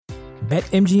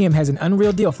BetMGM has an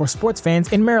unreal deal for sports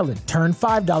fans in Maryland. Turn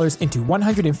 $5 into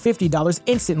 $150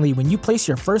 instantly when you place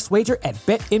your first wager at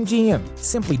BetMGM.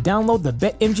 Simply download the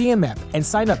BetMGM app and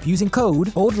sign up using code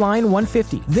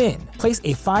OldLine150. Then, place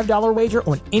a $5 wager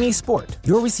on any sport.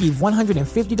 You'll receive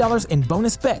 $150 in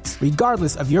bonus bets,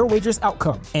 regardless of your wager's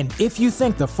outcome. And if you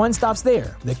think the fun stops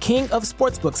there, the King of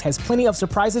Sportsbooks has plenty of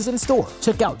surprises in store.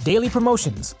 Check out daily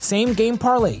promotions, same-game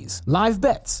parlays, live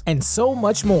bets, and so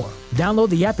much more. Download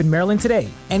the app in Maryland today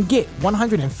and get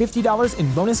 $150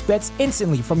 in bonus bets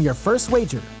instantly from your first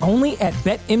wager. Only at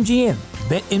BetMGM.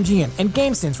 BetMGM and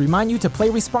GameSense remind you to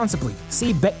play responsibly.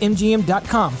 See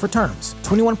BetMGM.com for terms.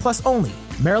 21 plus only.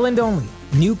 Maryland only.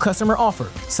 New customer offer.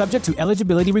 Subject to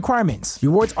eligibility requirements.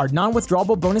 Rewards are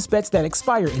non-withdrawable bonus bets that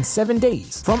expire in 7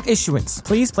 days. From issuance,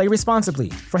 please play responsibly.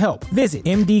 For help, visit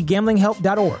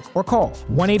mdgamblinghelp.org or call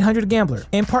 1-800-GAMBLER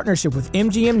in partnership with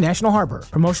MGM National Harbor.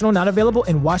 Promotional not available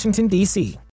in Washington,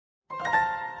 D.C.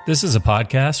 This is a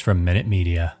podcast from Minute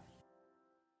Media.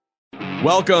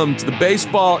 Welcome to the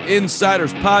Baseball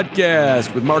Insiders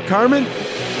Podcast with Mark Harmon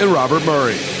and Robert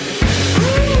Murray.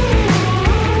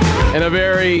 And a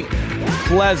very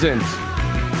pleasant,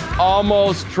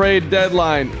 almost trade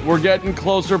deadline. We're getting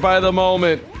closer by the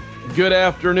moment. Good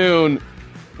afternoon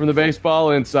from the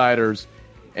Baseball Insiders.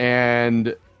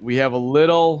 And we have a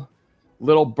little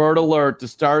bird alert to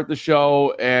start the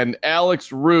show. And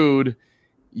Alex Rude,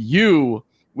 you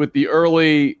with the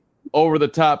early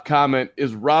over-the-top comment,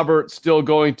 is Robert still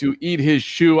going to eat his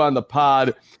shoe on the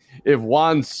pod if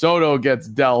Juan Soto gets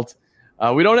dealt?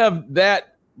 We don't have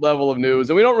that level of news,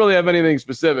 and we don't really have anything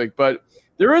specific, but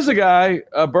there is a guy,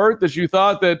 Bert, that you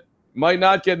thought that might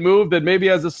not get moved, that maybe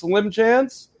has a slim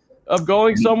chance of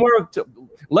going somewhere.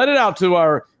 Let it out to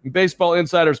our Baseball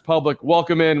Insiders public.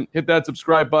 Welcome in. Hit that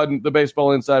subscribe button. The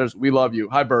Baseball Insiders, we love you.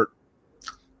 Hi, Bert.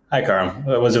 Hi, Carm.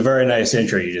 It was a very nice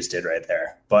intro you just did right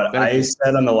there. But I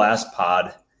said on the last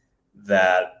pod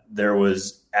that there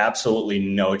was absolutely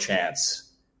no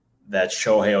chance that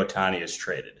Shohei Ohtani is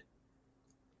traded.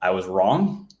 I was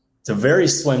wrong. It's a very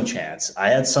slim chance. I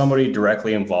had somebody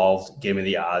directly involved give me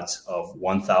the odds of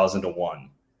 1,000 to 1.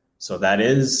 So that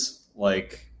is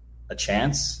like a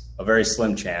chance, a very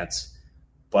slim chance.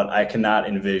 But I cannot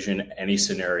envision any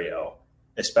scenario,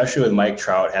 especially with Mike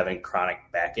Trout having chronic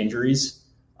back injuries,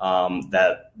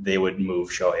 that they would move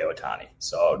Shohei Ohtani.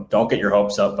 So don't get your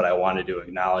hopes up, but I wanted to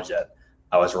acknowledge that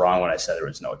I was wrong when I said there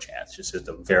was no chance. Just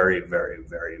a very, very,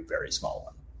 very, very small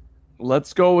one.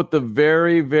 Let's go with the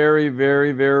very, very,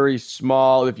 very, very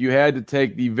small. If you had to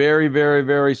take the very, very,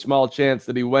 very small chance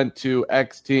that he went to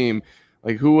X team,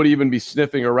 like who would even be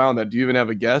sniffing around that? Do you even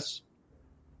have a guess?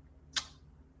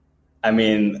 I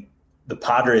mean, the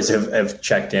Padres have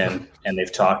checked in and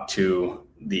they've talked to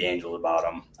the Angels about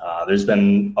him. There's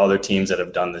been other teams that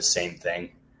have done the same thing.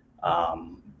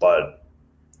 But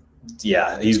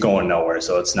yeah, he's going nowhere.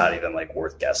 So it's not even like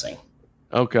worth guessing.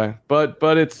 Okay. But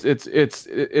it's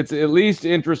at least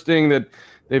interesting that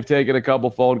they've taken a couple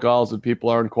phone calls and people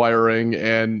are inquiring,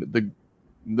 and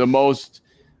the most,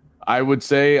 I would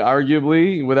say,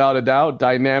 arguably, without a doubt,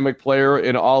 dynamic player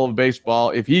in all of baseball.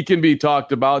 If he can be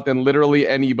talked about, then literally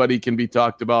anybody can be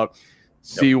talked about.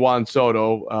 See Juan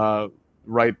Soto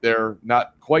right there.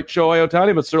 Not quite Shohei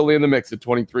Ohtani, but certainly in the mix at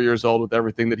 23 years old with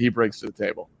everything that he brings to the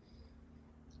table.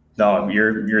 No,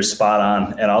 you're spot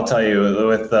on. And I'll tell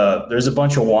you, there's a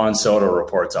bunch of Juan Soto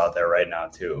reports out there right now,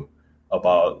 too,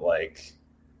 about like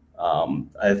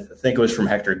I think it was from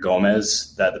Hector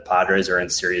Gomez that the Padres are in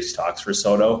serious talks for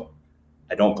Soto.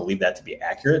 I don't believe that to be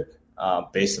accurate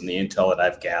based on the intel that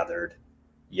I've gathered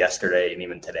yesterday and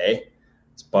even today.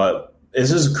 But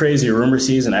this is crazy rumor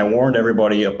season. I warned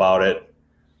everybody about it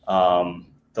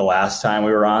the last time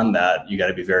we were on, that you got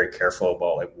to be very careful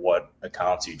about like what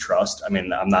accounts you trust. I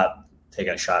mean, I'm not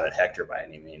taking a shot at Hector by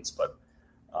any means, but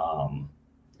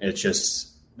it's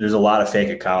just, there's a lot of fake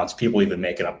accounts. People even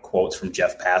making up quotes from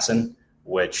Jeff Passan,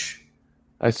 which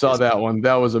I saw that one.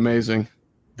 That was amazing.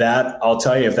 That, I'll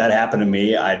tell you, if that happened to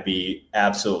me, I'd be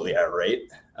absolutely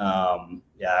irate.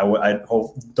 I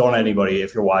hope, don't anybody,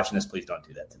 if you're watching this, please don't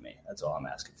do that to me. That's all I'm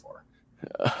asking for.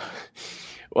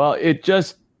 Well,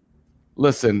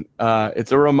 listen,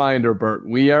 it's a reminder, Bert.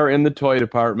 We are in the toy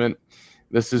department.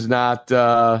 This is not,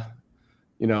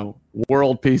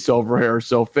 world peace over here.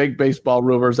 So fake baseball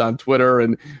rumors on Twitter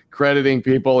and crediting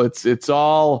people, it's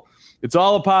all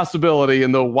a possibility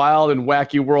in the wild and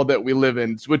wacky world that we live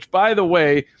in. Which, by the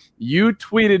way, you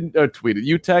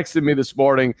texted me this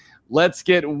morning, let's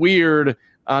get weird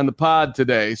on the pod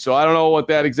today. So I don't know what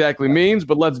that exactly means,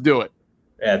 but let's do it.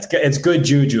 Yeah, it's good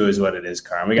juju is what it is,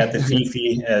 Carm. We got the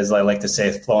Fifi, as I like to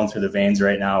say, flowing through the veins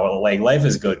right now. Like, life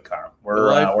is good, Carm.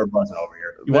 We're buzzing over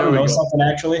here. You want to know something,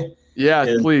 actually? Yeah,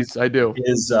 please. I do.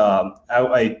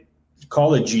 I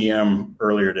called a GM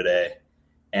earlier today,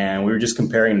 and we were just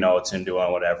comparing notes and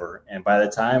doing whatever. And by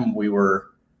the time we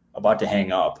were about to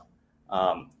hang up,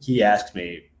 he asked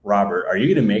me, Robert, are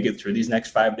you going to make it through these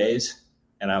next 5 days?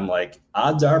 And I'm like,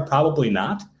 odds are probably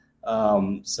not.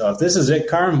 So if this is it,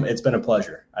 Carm, it's been a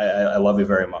pleasure. I love you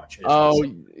very much. You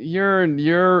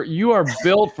are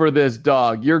built for this,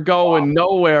 dog. You're going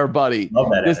nowhere, buddy.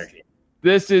 Love that energy.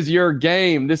 This is your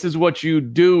game. This is what you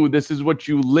do. This is what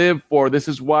you live for. This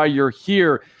is why you're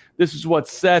here. This is what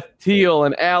Seth Teal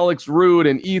and Alex Rude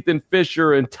and Ethan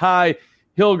Fisher and Ty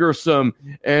Hilgersum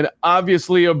and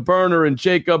obviously a burner and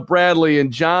Jacob Bradley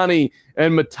and Johnny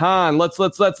and Matan. Let's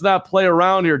not play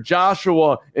around here.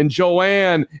 Joshua and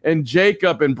Joanne and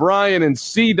Jacob and Brian and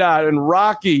C-Dot and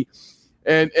Rocky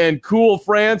and Cool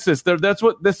Francis.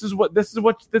 This is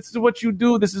what you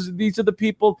do. These are the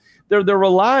people. They're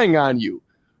relying on you.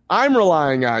 I'm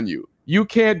relying on you. You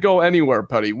can't go anywhere,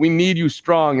 buddy. We need you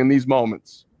strong in these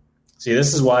moments. See,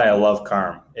 this is why I love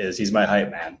Carm. He's my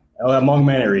hype man. Among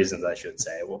many reasons, I should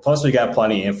say. Well, plus we got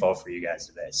plenty of info for you guys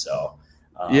today. So,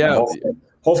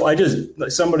 hopefully,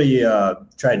 somebody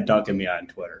tried dunking me on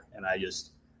Twitter, and I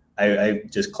just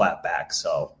clapped back.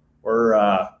 So we're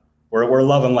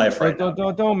loving life right now.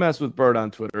 Don't mess with Bert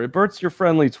on Twitter. Bert's your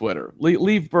friendly Twitter.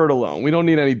 Leave Bert alone. We don't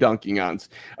need any dunking ons.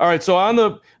 All right. So on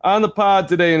the pod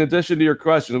today, in addition to your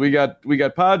question, we got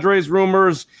Padres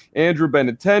rumors. Andrew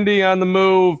Benintendi on the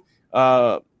move.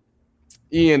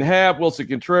 Ian Happ, Wilson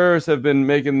Contreras have been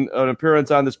making an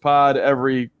appearance on this pod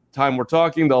every time we're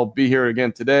talking. They'll be here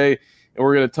again today, and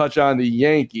we're going to touch on the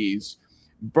Yankees.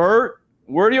 Bert,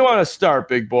 where do you want to start,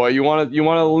 big boy? You want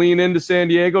to lean into San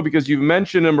Diego because you've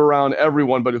mentioned him around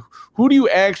everyone, but who do you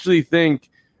actually think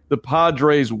the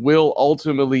Padres will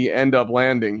ultimately end up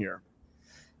landing here?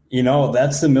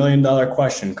 That's the $1 million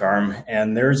question, Carm.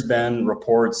 And there's been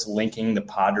reports linking the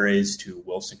Padres to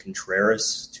Wilson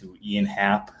Contreras, to Ian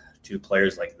Happ, to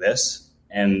players like this.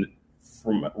 And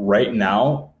from right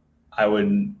now, I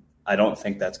don't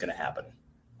think that's going to happen.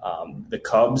 The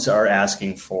Cubs are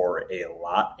asking for a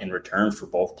lot in return for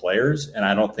both players, and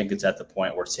I don't think it's at the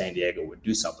point where San Diego would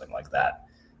do something like that.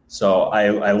 So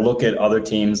I look at other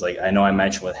teams, like I know I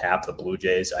mentioned with Happ, the Blue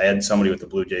Jays. I had somebody with the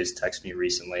Blue Jays text me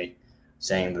recently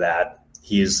saying that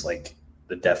he's like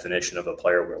the definition of a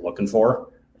player we're looking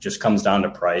for. It just comes down to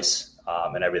price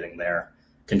and everything there.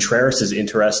 Contreras is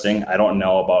interesting. I don't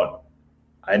know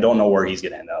where he's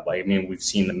going to end up. We've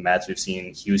seen the Mets, we've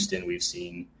seen Houston, we've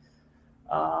seen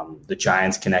the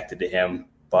Giants connected to him.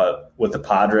 But with the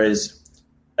Padres,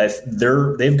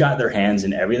 they've got their hands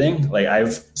in everything. Like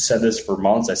I've said this for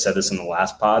months. I said this in the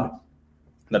last pod,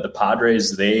 that the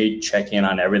Padres, they check in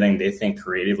on everything. They think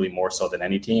creatively more so than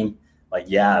any team. Like,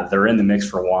 yeah, they're in the mix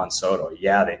for Juan Soto.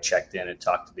 Yeah, they checked in and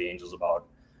talked to the Angels about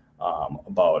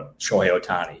Shohei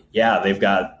Ohtani. Yeah, they've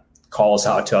got calls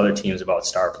out to other teams about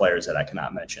star players that I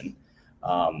cannot mention.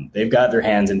 They've got their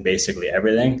hands in basically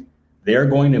everything. They're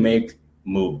going to make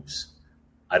moves.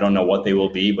 I don't know what they will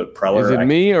be, but Preller. Is it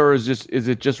me or is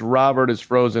it just Robert is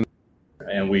frozen?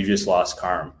 And we just lost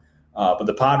Carm. But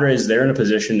the Padres, they're in a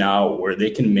position now where they're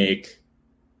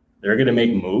going to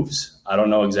make moves. I don't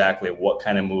know exactly what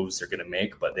kind of moves they're going to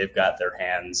make, but they've got their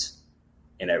hands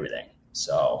in everything.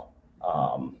 So,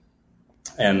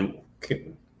 and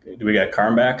do we got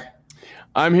Carm back?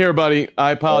 I'm here, buddy.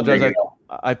 I apologize.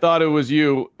 I thought it was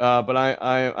you, but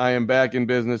I am back in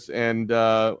business, and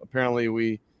apparently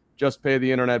we just paid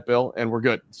the internet bill, and we're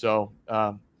good. So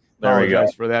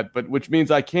apologize for that. But which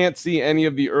means I can't see any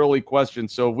of the early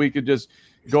questions. So if we could just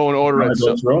go in order.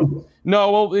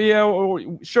 No, well,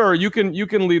 yeah, sure. You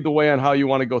can lead the way on how you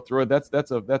want to go through it.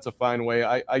 That's a fine way.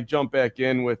 I jump back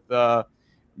in with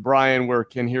Brian, where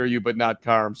can hear you but not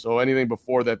Carm. So anything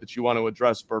before that you want to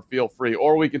address, feel free.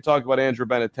 Or we can talk about Andrew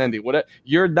Benintendi.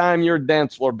 Your dime, your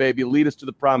dance floor, baby. Lead us to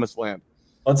the promised land.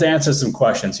 Let's answer some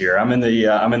questions here. I'm in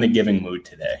the giving mood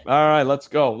today. All right, let's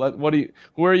go.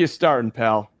 Where are you starting,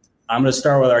 pal? I'm going to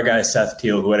start with our guy Seth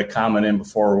Teal, who had a comment in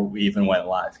before we even went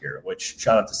live here. Which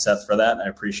shout out to Seth for that. I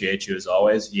appreciate you as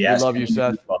always. We love you,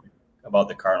 Seth. About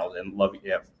the Cardinals, and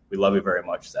we love you very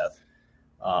much, Seth.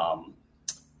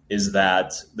 Is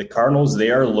that the Cardinals? They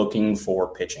are looking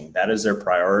for pitching. That is their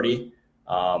priority.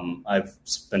 I've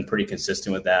been pretty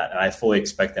consistent with that, and I fully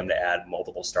expect them to add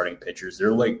multiple starting pitchers.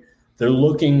 They're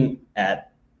looking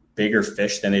at bigger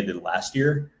fish than they did last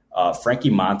year. Frankie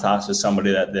Montas is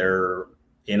somebody that they're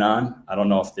in on. I don't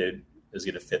know if it is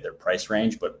going to fit their price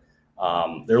range, but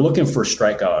they're looking for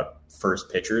strikeout first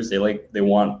pitchers. They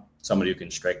want somebody who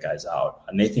can strike guys out.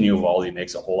 Nathan Eovaldi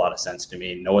makes a whole lot of sense to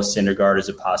me. Noah Syndergaard is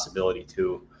a possibility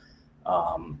too.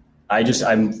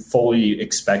 I'm fully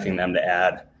expecting them to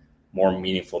add more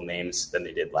meaningful names than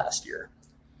they did last year.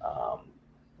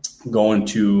 Going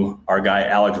to our guy,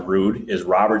 Alex Rude. Is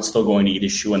Robert still going to eat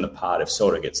his shoe in the pod if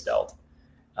Soto gets dealt?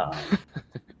 I'm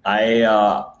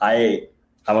a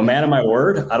man of my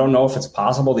word. I don't know if it's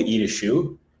possible to eat a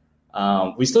shoe.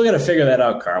 We still got to figure that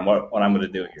out, Carm, what I'm going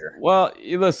to do here. Well,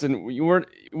 listen,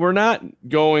 we're not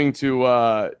going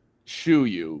to shoe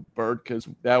you, Bert, because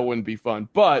that wouldn't be fun.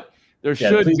 But there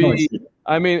should be.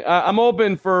 I mean, I'm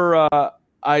open for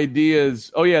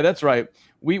ideas. Oh yeah, that's right.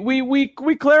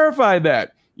 We clarified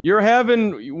that. You're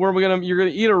gonna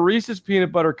eat a Reese's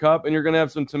peanut butter cup and you're gonna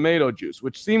have some tomato juice,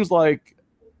 which seems like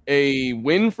a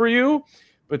win for you.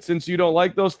 But since you don't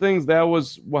like those things, that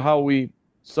was how we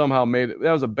somehow made it.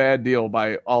 That was a bad deal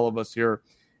by all of us here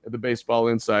at the Baseball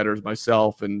Insiders,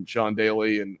 myself and Sean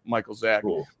Daly and Michael Zach.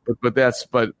 Cool.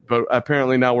 But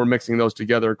apparently now we're mixing those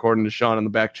together according to Sean on the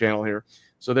back channel here.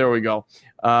 So there we go.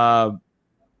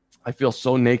 I feel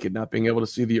so naked not being able to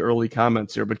see the early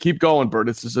comments here, but keep going, Bert.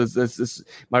 It's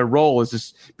my role is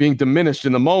just being diminished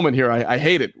in the moment here. I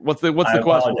hate it. What's the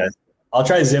question? I'll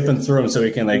try zipping through them so we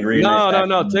can read.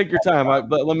 No. Take your time.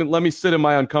 Let me sit in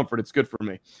my uncomfort. It's good for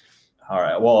me. All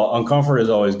right. Well, uncomfort is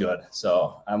always good.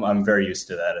 So I'm very used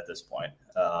to that at this point.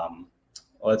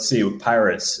 Let's see.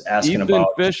 Pirates asking Ethan about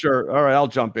Fisher. All right, I'll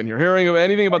jump in here. Hearing of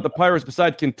anything about the Pirates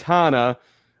besides Quintana,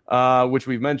 which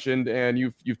we've mentioned, and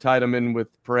you've tied them in with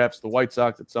perhaps the White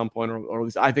Sox at some point, or at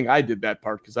least I think I did that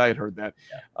part because I had heard that.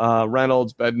 Yeah.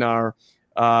 Reynolds, Bednar,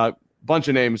 bunch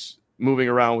of names moving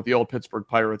around with the old Pittsburgh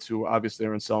Pirates, who obviously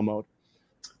are in sell mode.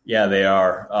 Yeah, they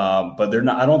are, but they're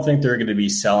not. I don't think they're going to be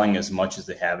selling as much as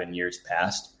they have in years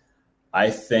past. I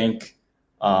think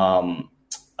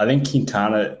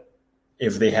Quintana,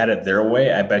 if they had it their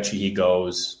way, I bet you he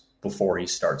goes before he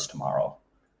starts tomorrow.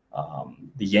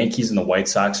 The Yankees and the White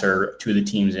Sox are two of the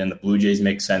teams in. The Blue Jays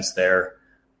make sense there.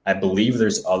 I believe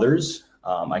there's others.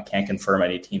 I can't confirm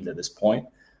any teams at this point.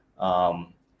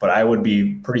 But I would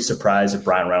be pretty surprised if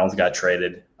Brian Reynolds got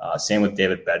traded. Same with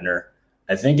David Bednar.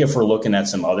 I think if we're looking at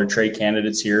some other trade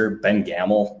candidates here, Ben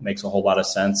Gamel makes a whole lot of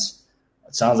sense.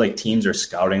 It sounds like teams are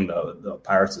scouting the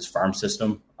Pirates' farm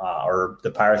system, or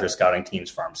the Pirates are scouting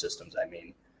teams' farm systems. I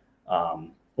mean,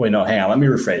 hang on. Let me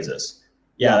rephrase this.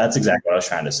 Yeah, that's exactly what I was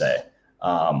trying to say.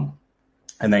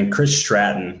 And then Chris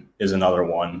Stratton is another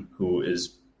one who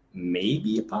is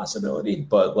maybe a possibility,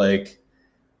 but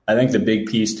I think the big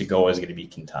piece to go is going to be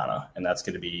Quintana, and that's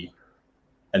going to be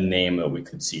a name that we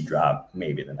could see drop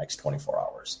maybe the next 24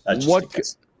 hours. That's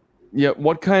just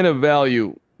what kind of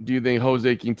value do you think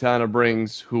Jose Quintana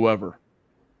brings whoever?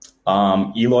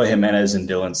 Eloy Jimenez and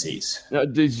Dylan Cease.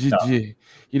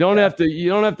 You don't have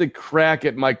to crack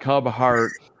at my Cub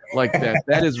heart like that.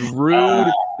 That is rude.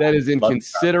 That is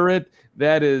inconsiderate.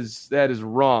 That is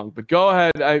wrong. But go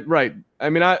ahead.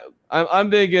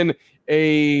 I'm thinking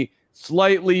a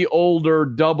slightly older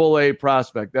Double-A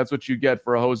prospect. That's what you get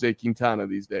for a Jose Quintana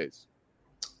these days.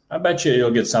 I bet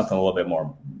you'll get something a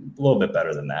little bit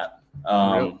better than that.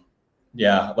 Really?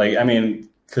 Yeah,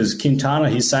 because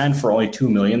Quintana, he signed for only $2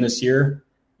 million this year.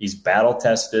 He's battle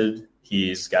tested.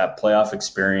 He's got playoff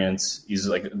experience. He's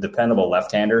a dependable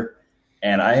left-hander.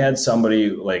 And I had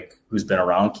somebody who's been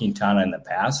around Quintana in the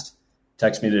past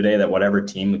text me today that whatever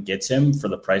team gets him for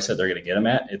the price that they're going to get him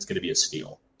at, it's going to be a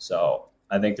steal. So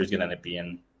I think there's going to end up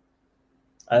being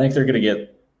 – I think they're going to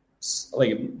get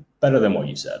better than what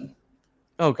you said.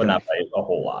 Okay. But not by a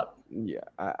whole lot. Yeah.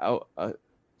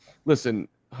 Listen,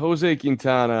 Jose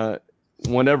Quintana,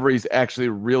 whenever he's actually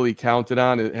really counted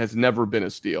on, it has never been a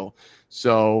steal.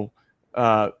 So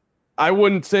I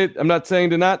wouldn't say – I'm not saying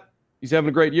to not – he's having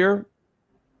a great year.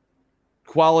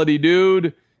 Quality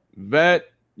dude, vet.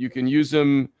 You can use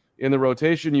him in the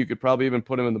rotation. You could probably even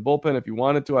put him in the bullpen if you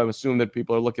wanted to. I assume that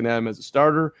people are looking at him as a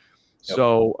starter. Yep.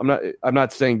 So I'm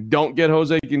not saying don't get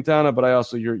Jose Quintana, but I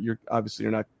also you're obviously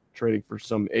you're not trading for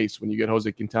some ace when you get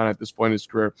Jose Quintana at this point in his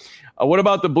career. What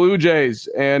about the Blue Jays?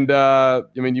 And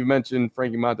you mentioned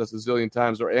Frankie Montas a zillion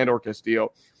times, or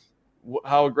Castillo.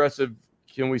 How aggressive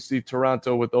can we see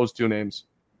Toronto with those two names?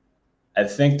 I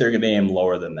think they're going to aim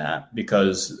lower than that,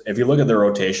 because if you look at their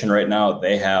rotation right now,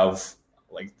 they have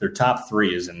their top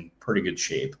three is in pretty good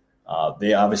shape.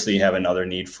 They obviously have another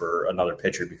need for another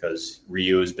pitcher because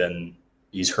Ryu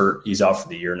he's hurt. He's out for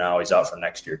the year now. He's out for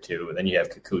next year too. And then you have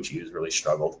Kikuchi, who's really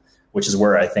struggled, which is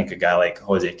where I think a guy like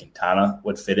Jose Quintana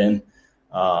would fit in.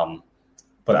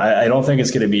 But I don't think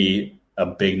it's going to be a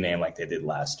big name like they did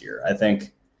last year. I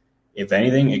think if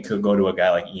anything, it could go to a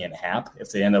guy like Ian Happ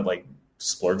if they end up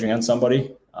splurging on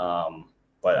somebody.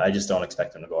 But I just don't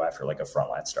expect them to go after like a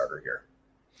frontline starter here.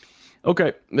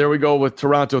 Okay, there we go with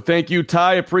Toronto. Thank you,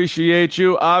 Ty. Appreciate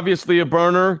you. Obviously a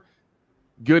burner.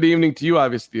 Good evening to you,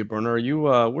 obviously a burner. Are you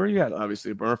where are you at? Obviously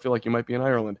a burner. I feel like you might be in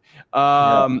Ireland.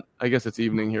 I guess it's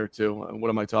evening here too. What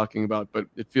am I talking about? But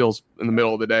it feels in the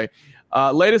middle of the day.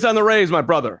 Latest on the Rays, my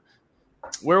brother.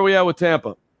 Where are we at with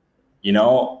Tampa? You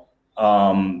know,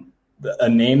 a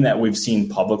name that we've seen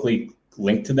publicly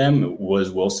linked to them was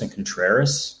Wilson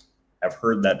Contreras. I've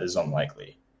heard that is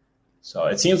unlikely. So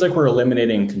it seems like we're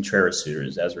eliminating Contreras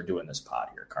suitors as we're doing this pod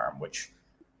here, Carm, which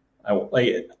I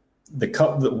like.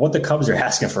 What the Cubs are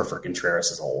asking for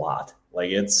Contreras is a lot. Like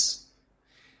it's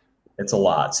a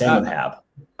lot. Same with Hab.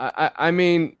 I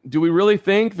mean, do we really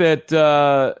think that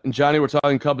Johnny? We're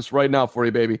talking Cubs right now for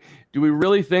you, baby. Do we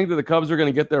really think that the Cubs are going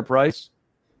to get their price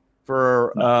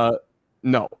for?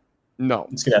 No.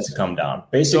 It's going to have to come down.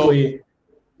 Basically, so,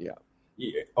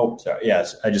 yeah. Oh, sorry.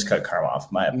 Yes, I just cut Carm off.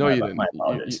 You didn't. My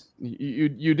apologies.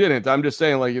 You didn't. I'm just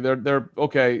saying, like they're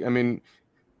okay. I mean.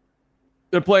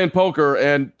 They're playing poker,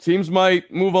 and teams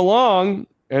might move along,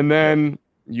 and then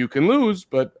you can lose.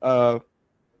 But go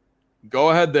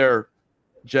ahead there,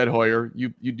 Jed Hoyer. You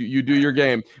do your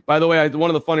game. By the way, one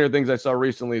of the funnier things I saw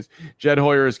recently is Jed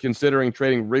Hoyer is considering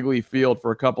trading Wrigley Field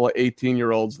for a couple of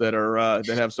 18-year-olds that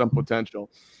have some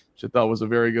potential, which I thought was a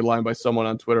very good line by someone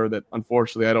on Twitter that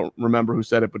unfortunately I don't remember who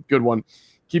said it, but good one.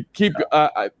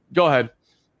 Go ahead.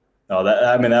 No,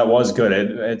 that was good.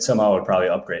 It somehow would probably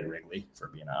upgrade Wrigley, for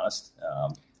being honest.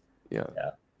 Yeah.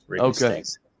 Wrigley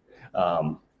stinks.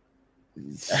 I'm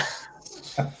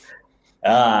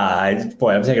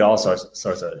taking all sorts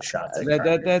of shots.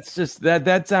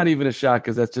 That's not even a shot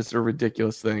because that's just a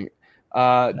ridiculous thing.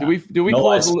 Do we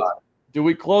close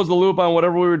the loop on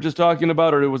whatever we were just talking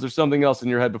about, or was there something else in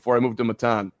your head before I moved to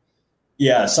Matan?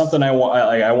 Yeah, something I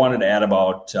wanted to add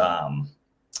about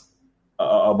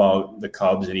the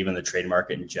Cubs and even the trade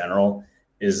market in general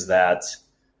is that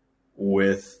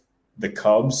with the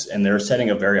Cubs, and they're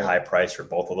setting a very high price for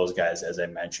both of those guys, as I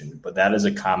mentioned, but that is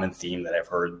a common theme that I've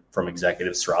heard from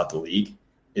executives throughout the league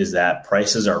is that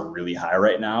prices are really high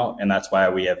right now. And that's why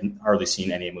we haven't hardly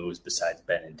seen any moves besides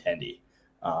Benintendi.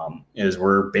 Is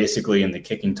we're basically in the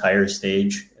kicking tire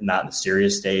stage, not in the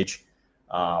serious stage.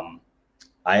 I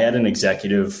had an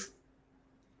executive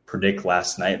predict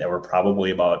last night that we're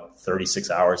probably about 36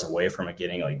 hours away from it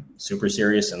getting like super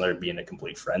serious and there being a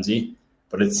complete frenzy.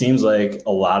 But it seems like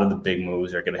a lot of the big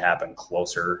moves are going to happen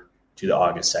closer to the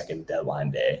August 2nd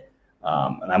deadline day.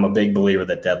 And I'm a big believer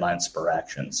that deadlines spur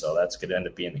action. So that's going to end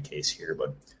up being the case here.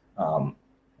 But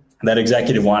that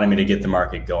executive wanted me to get the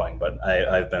market going, but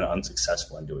I've been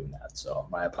unsuccessful in doing that. So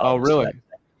my apologies. Oh, really?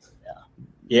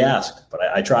 He asked, but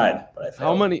I tried, but I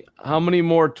failed. How many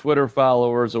more Twitter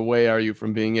followers away are you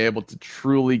from being able to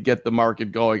truly get the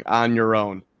market going on your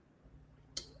own?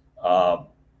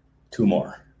 2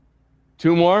 more.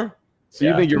 2 more? So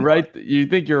yeah, you think you're right? You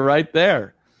think you're right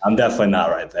there? I'm definitely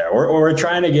not right there. We're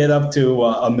trying to get up to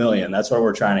 1 million. That's what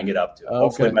we're trying to get up to. Okay.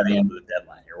 Hopefully by the end of the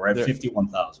deadline here, we're at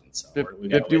 51,000. So we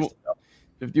got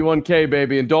 51K,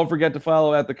 baby, and don't forget to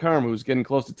follow at the Carm, who's getting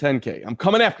close to 10K. I'm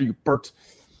coming after you, Bert.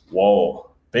 Whoa.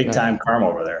 Big time Carm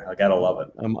over there. I gotta love it.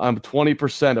 I'm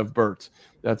 20% of Bert.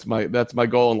 That's my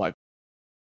goal in life.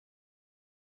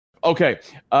 Okay,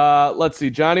 let's see,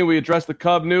 Johnny. We addressed the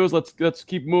Cub news. Let's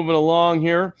keep moving along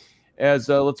here.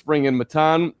 Let's bring in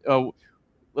Matan.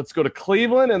 Let's go to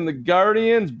Cleveland and the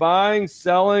Guardians buying,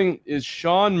 selling. Is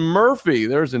Sean Murphy?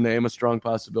 There's a name, a strong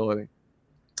possibility.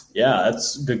 Yeah,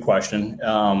 that's a good question.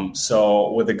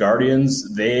 So with the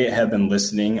Guardians, they have been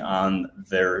listening on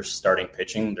their starting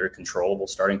pitching, their controllable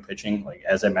starting pitching. Like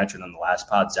as I mentioned in the last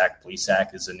pod, Zach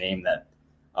Plesac is a name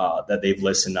that they've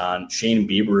listened on. Shane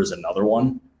Bieber is another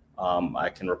one I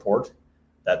can report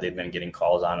that they've been getting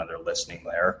calls on and they're listening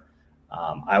there.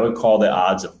 I would call the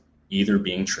odds of either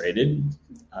being traded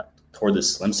toward the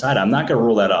slim side. I'm not going to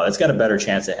rule that out. It's got a better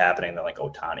chance of happening than like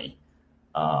Ohtani.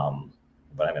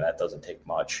 But I mean, that doesn't take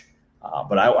much.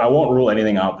 But I won't rule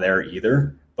anything out there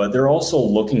either. But they're also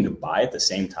looking to buy at the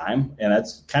same time. And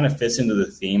that's kind of fits into the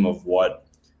theme of what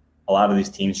a lot of these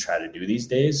teams try to do these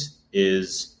days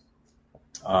is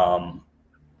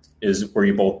where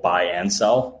you both buy and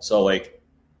sell. So like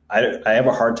I have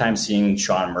a hard time seeing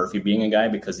Sean Murphy being a guy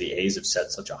because the A's have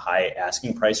set such a high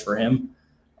asking price for him.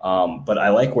 But I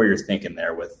like where you're thinking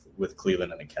there with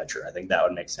Cleveland and the catcher. I think that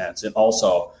would make sense. And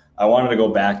also, I wanted to go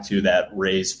back to that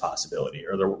Rays possibility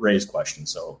or the Rays question.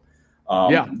 So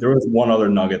there was one other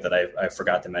nugget that I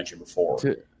forgot to mention before.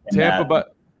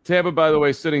 Tampa, by the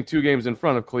way, sitting 2 games in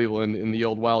front of Cleveland in the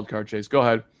old wild card chase. Go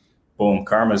ahead. Boom.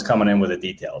 Karma's coming in with the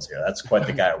details here. That's quite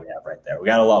the guy we have right there. We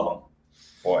got to love him.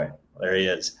 Boy, there he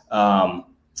is.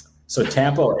 So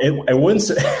Tampa, it wouldn't.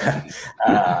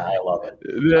 I love it.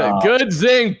 Good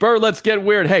zing, Bert. Let's get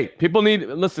weird. Hey, people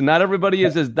listen. Not everybody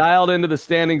is as dialed into the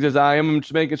standings as I am. I'm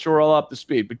just making sure we're all up to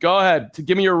speed. But go ahead,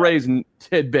 give me your Rays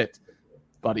tidbit,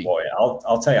 buddy. Boy,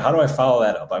 I'll tell you. How do I follow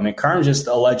that up? I mean, Carm's just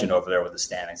a legend over there with the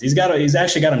standings. He's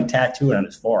actually got him tattooed on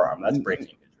his forearm. That's breaking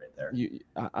news right there.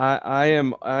 I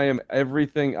am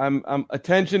everything. I'm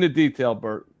attention to detail,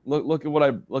 Bert. Look at what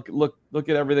I look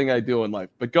at everything I do in life.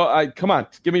 But come on,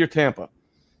 give me your Tampa.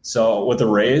 So with the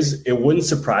Rays, it wouldn't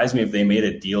surprise me if they made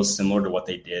a deal similar to what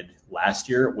they did last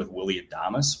year with Willy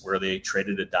Adames, where they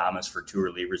traded Adames for two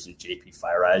relievers in JP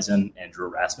Feyereisen and Drew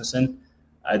Rasmussen.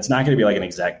 It's not going to be like an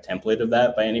exact template of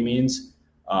that by any means,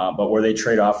 but where they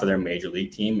trade off for their major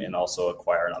league team and also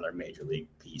acquire another major league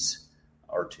piece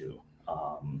or two.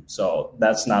 So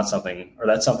that's something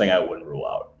I wouldn't rule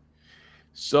out.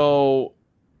 So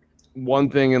one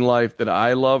thing in life that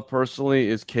I love personally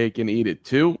is cake and eat it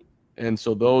too. And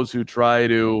so those who try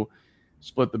to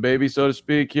split the baby, so to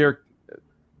speak, here,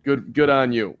 good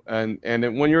on you. And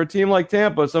when you're a team like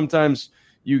Tampa, sometimes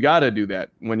you got to do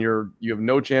that. When you have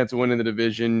no chance of winning the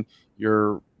division,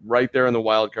 you're right there in the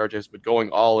wild card chase, but going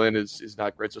all in is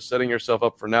not great. So setting yourself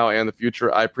up for now and the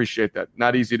future, I appreciate that.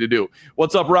 Not easy to do.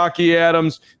 What's up, Rocky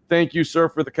Adams? Thank you, sir,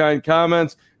 for the kind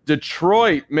comments.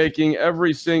 Detroit making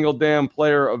every single damn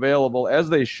player available, as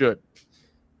they should.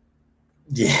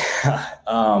 Yeah.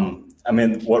 I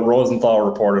mean, what Rosenthal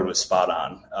reported was spot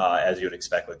on, as you would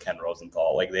expect with Ken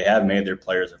Rosenthal. Like, they have made their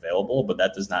players available, but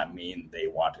that does not mean they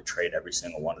want to trade every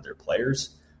single one of their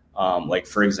players. Like,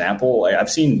 for example,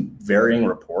 I've seen varying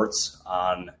reports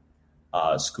on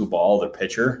Skubal, the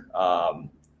pitcher.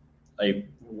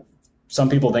 Some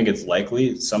people think it's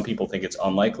likely. Some people think it's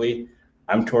unlikely.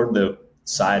 I'm toward the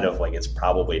side of it's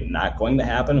probably not going to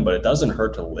happen, but it doesn't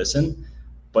hurt to listen.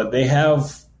 But they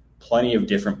have plenty of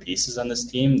different pieces on this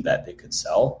team that they could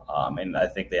sell. And I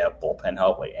think they have bullpen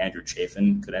help. Like Andrew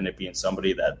Chafin could end up being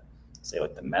somebody that, say,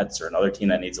 like the Mets or another team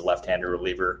that needs a left-handed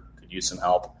reliever could use some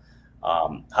help.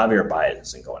 Javier Baez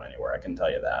isn't going anywhere, I can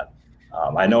tell you that.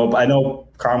 I know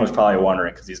Carm was probably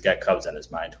wondering because he's got Cubs in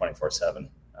his mind 24/7.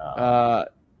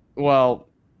 Well,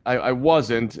 I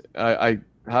wasn't.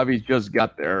 Javi just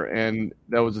got there, and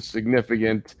that was a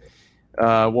significant,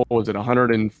 what was it,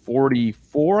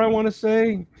 144, I want to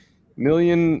say, $1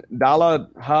 million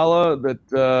holla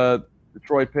that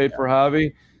Detroit paid for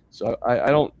Javi. So I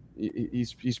don't.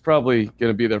 He's probably going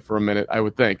to be there for a minute, I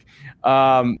would think. You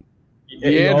want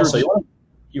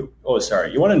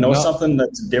to know something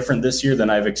that's different this year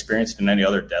than I've experienced in any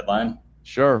other deadline?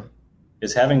 Sure.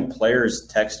 Is having players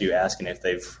text you asking if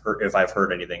I've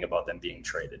heard anything about them being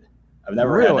traded. I've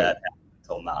never had that happen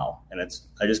until now, and I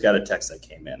just got a text that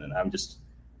came in, and I don't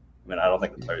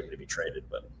think the player's going to be traded,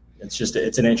 but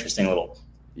it's an interesting little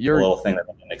thing that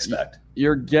I didn't expect.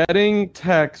 You're getting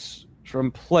texts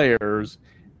from players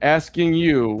asking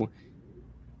you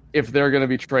if they're going to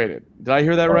be traded. Did I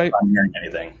hear that right? I'm hearing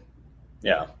anything.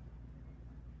 Yeah.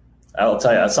 I'll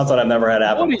tell you, that's something I've never had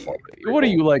happen before. What are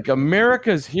you, like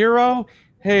America's hero?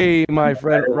 Hey, my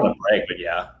friend. I don't want to brag, but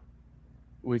yeah.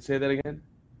 Wait, say that again?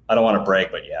 I don't want to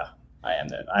brag, but yeah, I am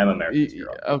that. I'm America's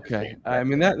hero. Okay. I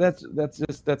mean,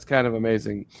 that's kind of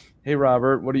amazing. Hey,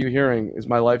 Robert, what are you hearing? Is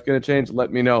my life going to change?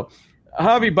 Let me know.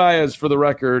 Javi Baez, for the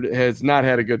record, has not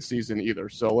had a good season either.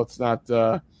 So let's not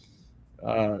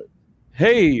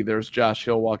hey, there's Josh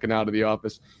Hill walking out of the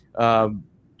office.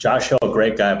 Josh Hill,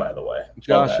 great guy, by the way.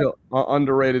 Josh Hill,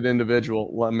 underrated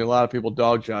individual. I mean, a lot of people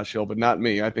dog Josh Hill, but not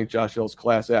me. I think Josh Hill's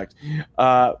class act.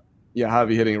 Yeah,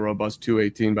 Javi hitting a robust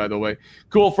 218, by the way.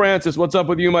 Cool, Francis, what's up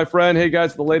with you, my friend? Hey,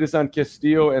 guys, the latest on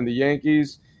Castillo and the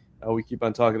Yankees. We keep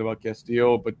on talking about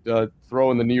Castillo, but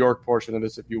throw in the New York portion of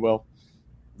this, if you will.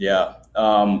 Yeah.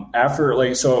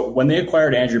 So when they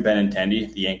acquired Andrew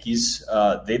Benintendi, the Yankees,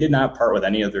 they did not part with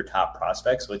any of their top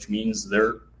prospects, which means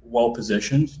they're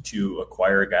well-positioned to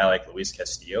acquire a guy like Luis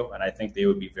Castillo. And I think they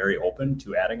would be very open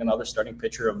to adding another starting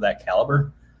pitcher of that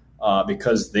caliber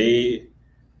because their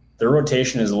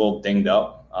rotation is a little dinged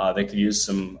up. They could use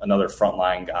another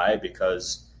frontline guy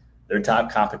because their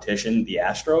top competition, the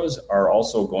Astros, are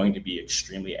also going to be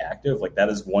extremely active. Like, that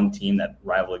is one team that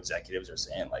rival executives are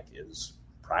saying is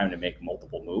primed to make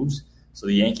multiple moves. So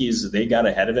the Yankees, they got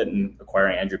ahead of it in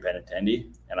acquiring Andrew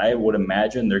Benintendi, and I would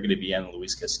imagine they're going to be on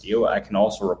Luis Castillo. I can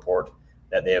also report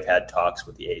that they have had talks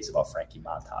with the A's about Frankie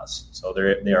Montas. So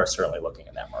they are certainly looking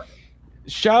in that market.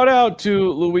 Shout out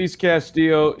to Luis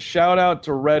Castillo. Shout out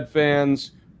to Red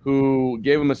fans who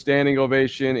gave him a standing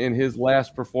ovation in his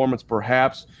last performance,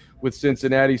 perhaps, with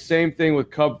Cincinnati. Same thing with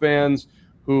Cub fans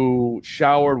who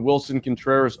showered Wilson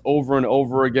Contreras over and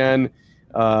over again.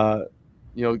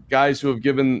 Guys who have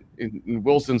given, in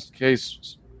Wilson's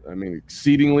case,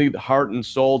 exceedingly the heart and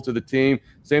soul to the team.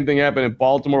 Same thing happened in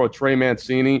Baltimore with Trey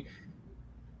Mancini.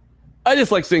 I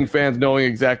just like seeing fans knowing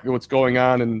exactly what's going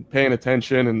on and paying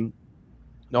attention and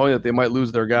knowing that they might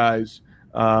lose their guys.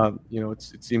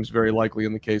 It seems very likely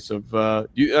in the case of do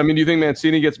you think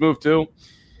Mancini gets moved too?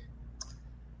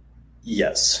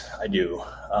 Yes, I do.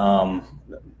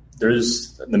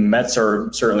 The Mets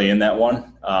are certainly in that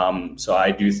one. So I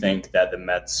do think that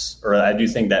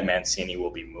that Mancini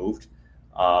will be moved.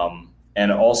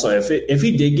 And also if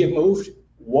he did get moved,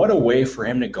 what a way for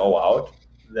him to go out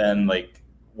than like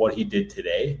what he did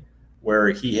today, where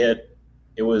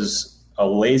it was a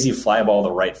lazy fly ball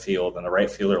to right field, and the right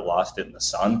fielder lost it in the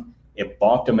sun. It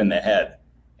bonked him in the head,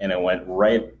 and it went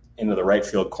right into the right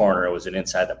field corner. It was an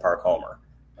inside the park homer,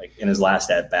 like in his last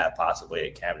at bat, possibly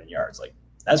at Camden Yards. Like,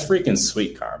 that's freaking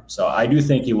sweet, Carm. So I do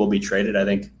think he will be traded. I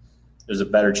think there's a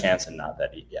better chance than not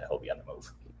that he'll be on the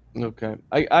move. Okay,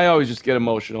 I always just get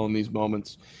emotional in these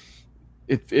moments.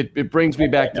 It brings me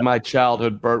back to my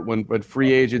childhood, Bert, when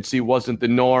free agency wasn't the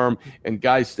norm and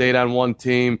guys stayed on one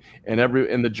team, and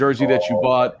the jersey that you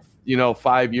bought,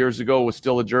 5 years ago was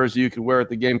still a jersey you could wear at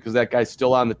the game because that guy's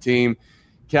still on the team.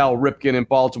 Cal Ripken in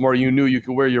Baltimore, you knew you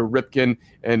could wear your Ripken,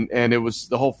 and it was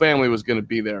the whole family was going to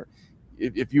be there.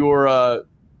 If you were,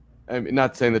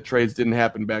 not saying the trades didn't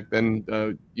happen back then.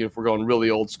 If we're going really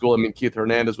old school, Keith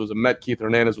Hernandez was a Met, Keith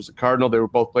Hernandez was a Cardinal. They were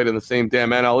both played in the same damn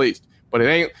NL East, but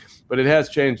it has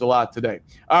changed a lot today.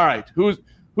 All right, who's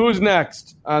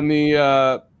next on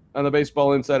the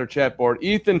Baseball Insider chat board?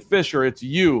 Ethan Fisher, it's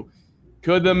you.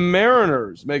 Could the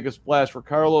Mariners make a splash for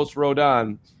Carlos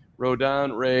Rodon?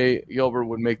 Rodon, Ray, Gilbert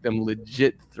would make them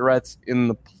legit threats in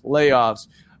the playoffs.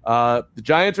 The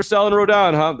Giants are selling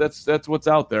Rodon, huh? That's what's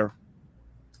out there.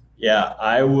 Yeah,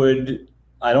 I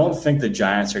don't think the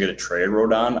Giants are going to trade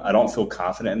Rodon. I don't feel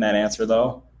confident in that answer,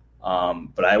 though.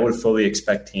 But I would fully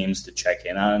expect teams to check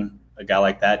in on a guy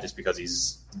like that just because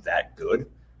he's that good.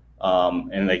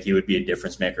 And like he would be a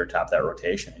difference maker atop that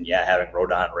rotation. And yeah, having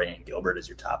Rodon, Ray, and Gilbert as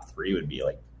your top three would be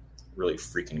like really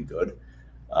freaking good.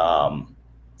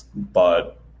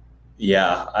 But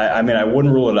yeah, I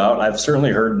wouldn't rule it out. I've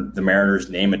certainly heard the Mariners'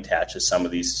 name attached to some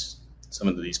of these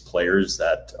players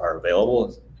that are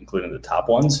available, including the top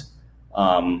ones.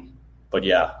 But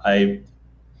yeah, I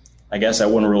guess I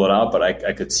wouldn't rule it out, but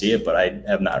I could see it, but I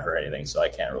have not heard anything, so I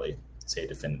can't really say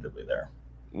definitively there.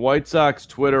 White Sox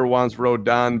Twitter wants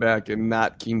Rodon back and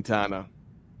not Quintana.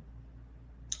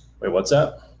 Wait, what's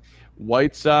that?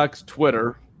 White Sox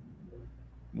Twitter,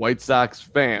 White Sox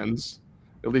fans,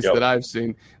 at least that I've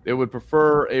seen, they would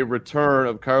prefer a return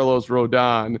of Carlos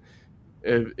Rodon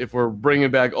if we're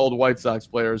bringing back old White Sox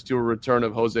players to a return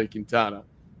of Jose Quintana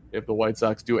if the White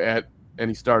Sox do add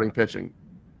any starting pitching.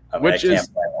 I can't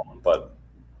play one, but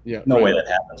no way that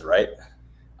happens, right?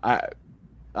 I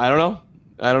don't know.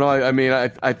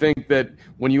 I think that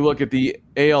when you look at the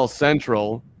AL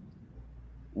Central,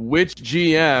 which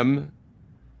GM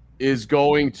is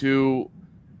going to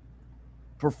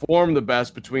perform the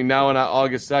best between now and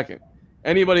August 2nd?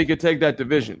 Anybody could take that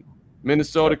division.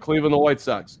 Minnesota, Cleveland, the White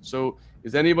Sox. So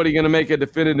is anybody going to make a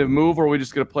definitive move, or are we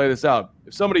just going to play this out?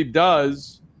 If somebody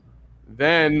does,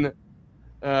 then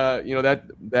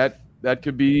that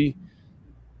could be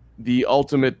the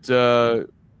ultimate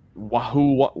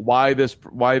why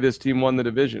this team won the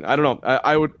division. I don't know.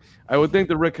 I would think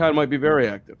that Rick Hahn might be very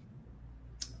active.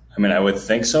 I would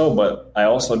think so, but I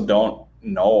also don't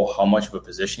know how much of a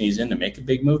position he's in to make a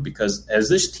big move, because has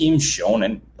this team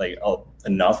shown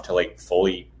enough to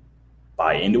fully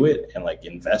buy into it and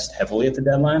invest heavily at the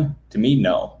deadline? To me,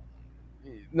 no.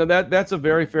 No, that's a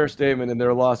very fair statement, and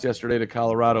their loss yesterday to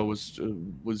Colorado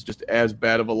was just as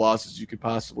bad of a loss as you could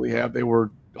possibly have. They were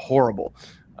horrible.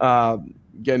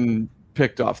 Getting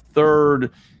picked off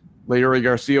third, Leury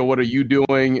Garcia, what are you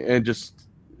doing? And just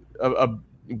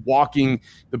walking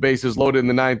the bases loaded in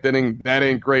the ninth inning, that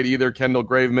ain't great either. Kendall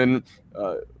Graveman,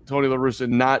 Tony La Russa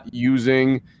not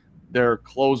using their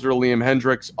closer, Liam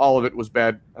Hendricks, all of it was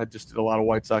bad. I just did a lot of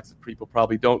White Sox that people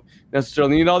probably don't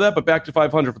necessarily need all that, but back to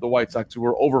 500 for the White Sox, who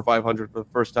were over 500 for the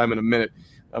first time in a minute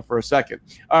for a second.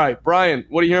 All right, Brian,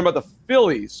 what are you hearing about the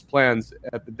Phillies' plans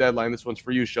at the deadline? This one's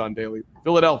for you, Sean Daly.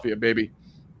 Philadelphia, baby.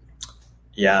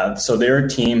 Yeah, so they're a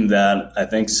team that I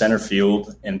think center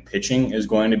field and pitching is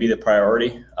going to be the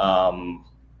priority.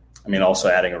 Also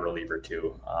adding a reliever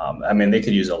too. They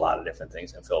could use a lot of different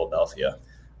things in Philadelphia.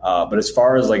 But as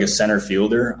far as a center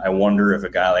fielder, I wonder if a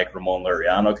guy like Ramon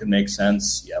Laureano could make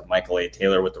sense. You have Michael A.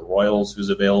 Taylor with the Royals who's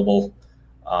available.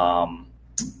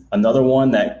 Another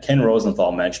one that Ken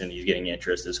Rosenthal mentioned he's getting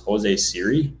interest is Jose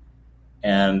Siri.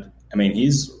 And I mean,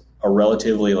 he's a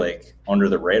relatively like under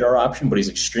the radar option, but he's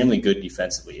extremely good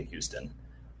defensively in Houston.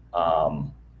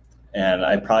 And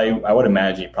I would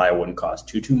imagine he probably wouldn't cost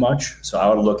too much. So I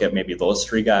would look at maybe those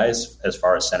three guys as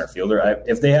far as center fielder.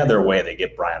 If they had their way, they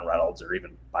get Brian Reynolds or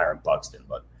even Byron Buxton,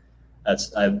 but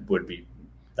that's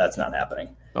not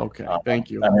happening. Okay, thank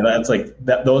you. I mean, that's like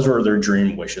that. Those were their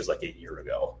dream wishes like a year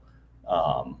ago.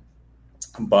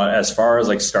 But as far as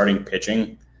like starting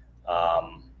pitching,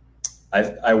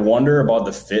 I wonder about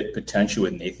the fit potential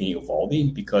with Nathan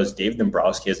Eovaldi, because Dave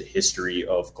Dombrowski has a history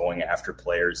of going after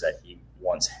players that he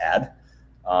once had.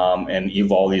 And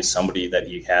Eovaldi is somebody that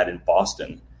he had in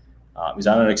Boston. He's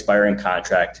on an expiring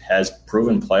contract, has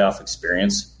proven playoff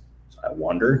experience. So I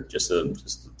wonder, just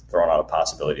throwing out a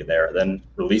possibility there. Then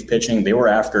relief pitching, they were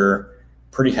after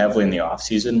pretty heavily in the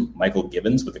offseason Michael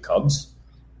Gibbons with the Cubs.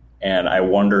 And I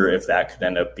wonder if that could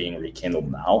end up being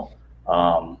rekindled now.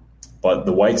 But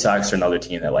the White Sox are another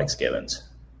team that likes Gibbons.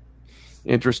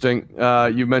 Interesting.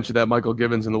 You mentioned that Michael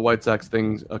Gibbons and the White Sox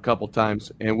thing a couple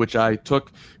times, and which I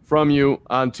took from you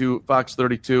onto Fox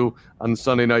 32 on the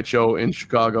Sunday night show in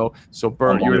Chicago. So,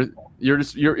 Bert,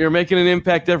 you're making an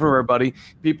impact everywhere, buddy.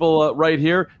 People right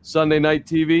here, Sunday Night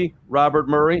TV, Robert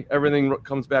Murray. Everything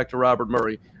comes back to Robert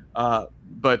Murray.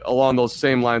 But along those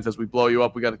same lines, as we blow you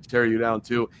up, we got to tear you down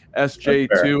too.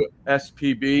 SJ2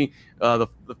 SPB,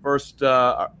 the first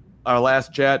our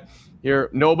last chat here.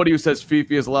 Nobody who says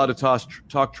Fifi is allowed to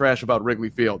talk trash about Wrigley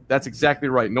Field. That's exactly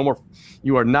right. No more.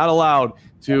 You are not allowed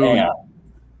to.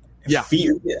 Yeah. I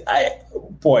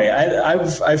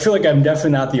feel like I'm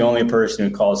definitely not the only person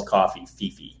who calls coffee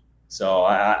Fifi. So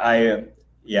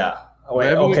yeah.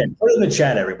 Wait, okay, put it in the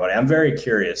chat, everybody. I'm very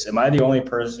curious. Am I the only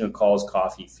person who calls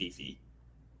coffee Fifi?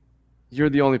 You're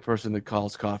the only person that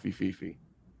calls coffee Fifi.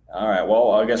 All right.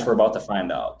 Well, I guess we're about to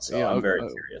find out. So yeah, I'm very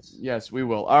curious. Yes, we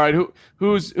will. All right.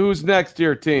 Who's next to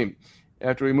your team?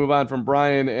 After we move on from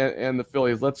Brian and the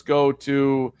Phillies, let's go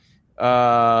to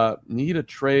need a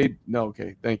trade. No.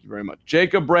 Okay. Thank you very much.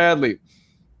 Jacob Bradley.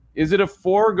 Is it a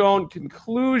foregone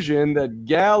conclusion that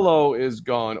Gallo is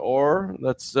gone, or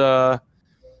let's say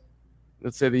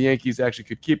the Yankees actually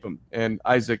could keep him? And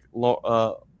Isaac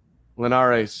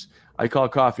Linares, I call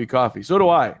coffee. So do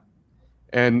I.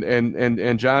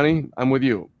 And Johnny, I'm with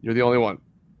you. You're the only one.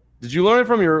 Did you learn it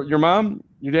from your mom,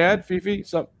 your dad, Fifi,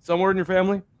 somewhere in your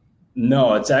family?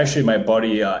 No, it's actually my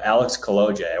buddy Alex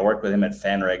Kaloje. I worked with him at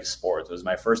FanRag Sports. It was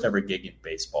my first ever gig in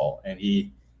baseball, and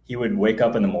he would wake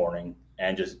up in the morning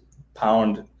and just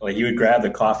pound, like he would grab the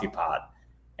coffee pot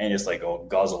and just like go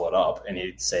guzzle it up, and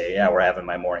he'd say, "Yeah, we're having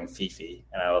my morning Fifi."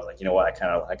 And I was like, you know what, I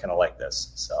kind of like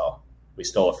this. So we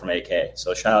stole it from AK.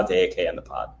 So shout out to AK and the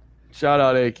pod. Shout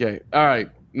out AK. All right,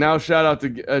 now shout out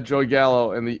to Joey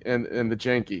Gallo and the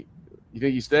Janky. You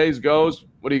think he stays, goes?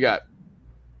 What do you got?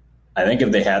 I think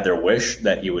if they had their wish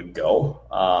that he would go,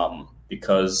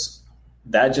 because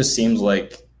that just seems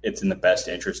like it's in the best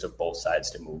interest of both sides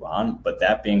to move on. But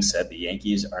that being said, the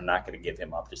Yankees are not going to give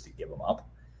him up just to give him up.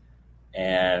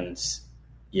 And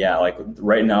yeah, like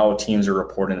right now, teams are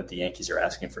reporting that the Yankees are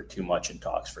asking for too much in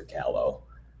talks for Gallo.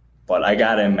 But I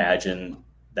got to imagine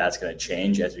that's going to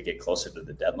change as we get closer to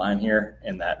the deadline here,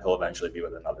 and that he'll eventually be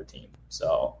with another team.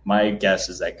 So my guess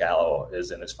is that Gallo is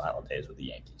in his final days with the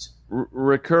Yankees.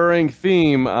 Recurring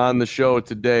theme on the show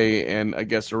today, and I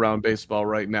guess around baseball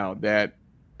right now, that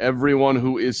everyone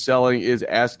who is selling is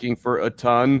asking for a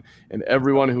ton, and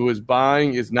everyone who is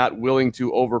buying is not willing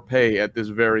to overpay at this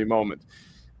very moment.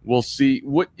 We'll see.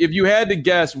 If you had to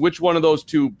guess which one of those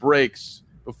two breaks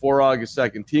before August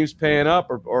 2nd, teams paying up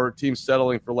or teams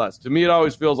settling for less? To me, it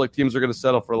always feels like teams are going to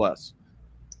settle for less.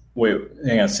 Wait,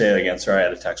 hang on, say it again. Sorry, I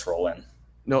had a text roll in.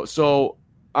 No, so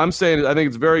I'm saying I think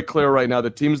it's very clear right now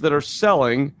that teams that are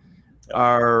selling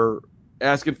are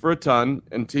asking for a ton,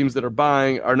 and teams that are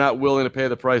buying are not willing to pay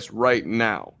the price right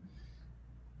now.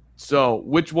 So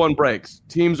which one breaks?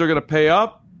 Teams are going to pay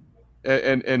up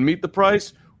and meet the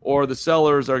price, or the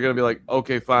sellers are going to be like,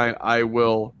 okay, fine, I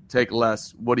will take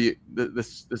less. What do you?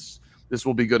 This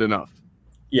will be good enough.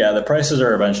 Yeah, the prices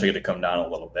are eventually going to come down a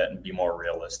little bit and be more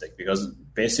realistic, because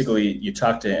basically you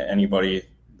talk to anybody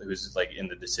who's like in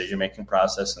the decision-making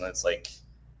process, and it's like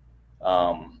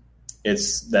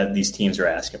it's that these teams are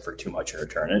asking for too much in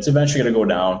return. And it's eventually going to go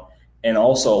down. And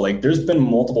also, like, there's been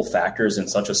multiple factors in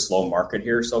such a slow market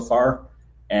here so far.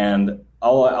 And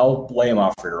I'll lay them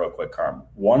off for you real quick, Carm.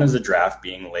 One is the draft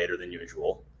being later than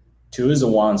usual. 2 is the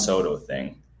Juan Soto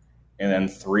thing. And then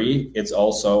 3, it's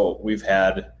also we've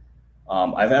had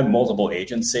I've had multiple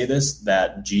agents say this,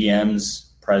 that GMs,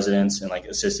 presidents, and like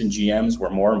assistant GMs were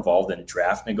more involved in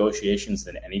draft negotiations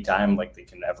than any time like they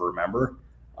can ever remember.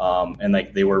 And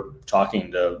like they were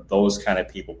talking to those kind of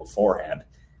people beforehand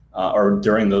or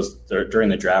during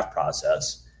the draft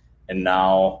process. And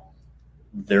now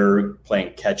they're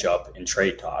playing catch up in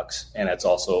trade talks. And it's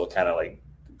also kind of like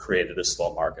created a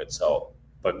slow market. So,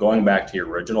 but going back to your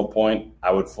original point,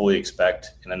 I would fully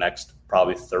expect in the next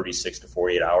probably 36 to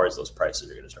 48 hours, those prices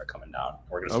are going to start coming down.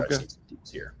 We're going to start seeing some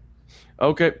deals here.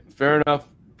 Okay, fair enough.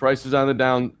 Prices on the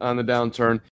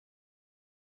downturn.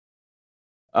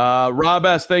 Rob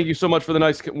S., thank you so much for the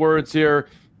nice words here.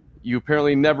 You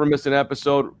apparently never miss an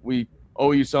episode. We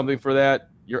owe you something for that.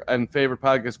 Your favorite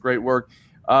podcast, great work.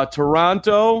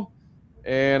 Toronto,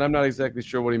 and I'm not exactly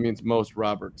sure what he means most,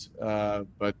 Robert,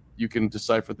 but you can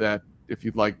decipher that if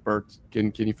you'd like, Bert.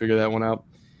 Can you figure that one out?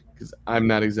 Because I'm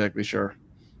not exactly sure.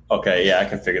 Okay, yeah, I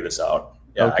can figure this out.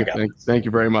 Yeah, okay, I got it. Thank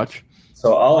you very much.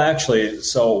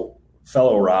 So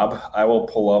fellow Rob, I will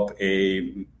pull up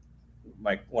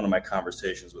one of my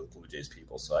conversations with Blue Jays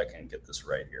people so I can get this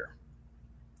right here.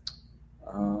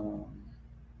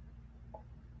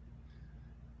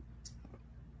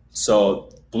 So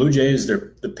Blue Jays,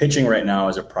 the pitching right now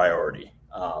is a priority.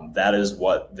 That is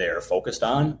what they're focused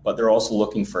on, but they're also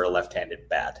looking for a left-handed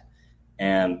bat.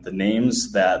 And the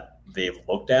names that they've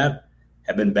looked at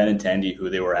have been Benintendi, who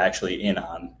they were actually in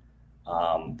on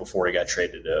before he got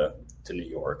traded to New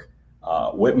York.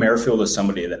 Whit Merrifield is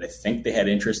somebody that I think they had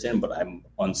interest in, but I'm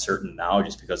uncertain now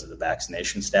just because of the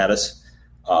vaccination status.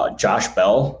 Josh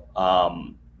Bell,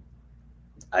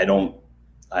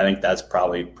 I think that's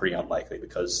probably pretty unlikely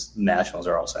because Nationals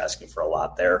are also asking for a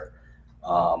lot there.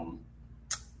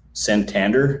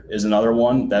 Santander is another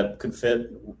one that could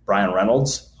fit. Brian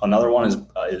Reynolds. Another one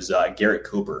is Garrett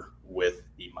Cooper with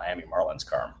the Miami Marlins,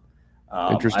 Carm.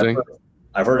 Interesting.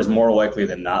 I've heard it's more likely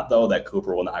than not, though, that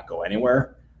Cooper will not go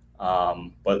anywhere.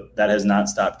 But that has not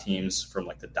stopped teams from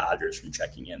like the Dodgers from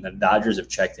checking in. The Dodgers have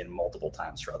checked in multiple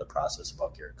times throughout the process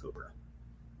about Garrett Cooper.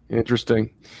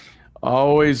 Interesting.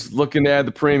 Always looking to add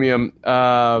the premium.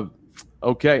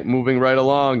 Okay, moving right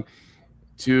along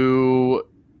to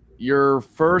your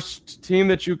first team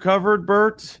that you covered,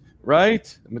 Bert,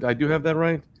 right? I mean, I do have that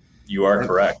right? You are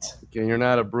correct. Okay, you're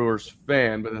not a Brewers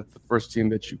fan, but that's the first team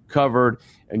that you covered,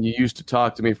 and you used to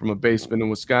talk to me from a basement in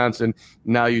Wisconsin.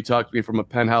 Now you talk to me from a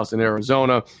penthouse in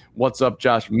Arizona. What's up,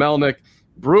 Josh Melnick?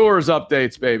 Brewers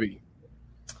updates, baby.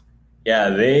 Yeah,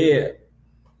 they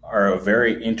are a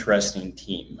very interesting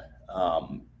team.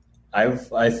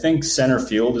 I think center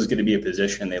field is going to be a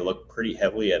position they look pretty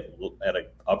heavily at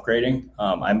upgrading.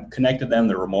 I'm connected them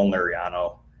to Ramon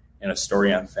Laureano in a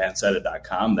story on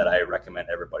fansided.com that I recommend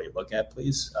everybody look at,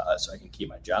 please, so I can keep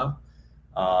my job.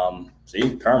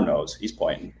 See, Carm knows. He's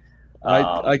pointing.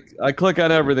 I click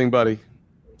on everything, buddy.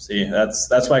 See,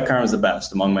 that's why Carm's the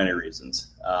best, among many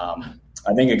reasons.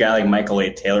 I think a guy like Michael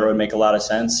A. Taylor would make a lot of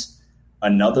sense.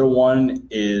 Another one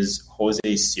is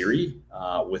Jose Siri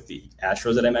with the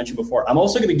Astros that I mentioned before. I'm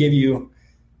also going to give you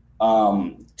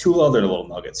two other little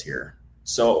nuggets here.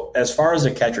 So as far as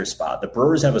a catcher spot, the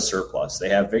Brewers have a surplus. They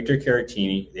have Victor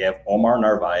Caratini, they have Omar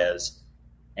Narvaez,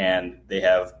 and they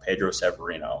have Pedro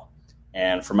Severino.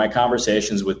 And from my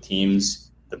conversations with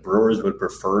teams, the Brewers would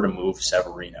prefer to move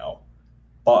Severino.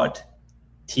 But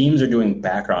teams are doing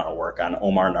background work on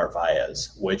Omar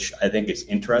Narvaez, which I think is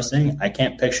interesting. I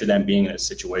can't picture them being in a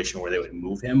situation where they would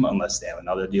move him unless they have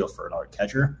another deal for another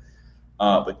catcher.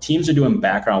 But teams are doing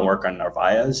background work on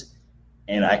Narvaez.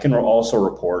 And I can also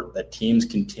report that teams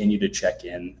continue to check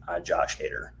in on Josh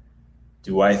Hader.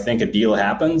 Do I think a deal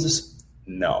happens?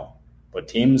 No. But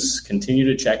teams continue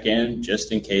to check in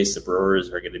just in case the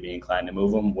Brewers are going to be inclined to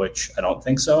move him, which I don't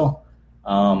think so.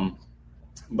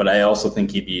 But I also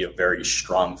think he'd be a very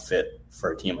strong fit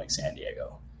for a team like San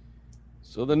Diego.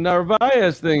 So the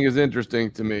Narvaez thing is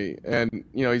interesting to me. And,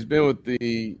 you know, he's been with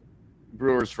the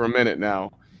Brewers for a minute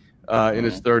now in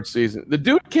his third season. The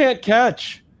dude can't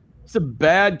catch. He's a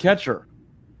bad catcher.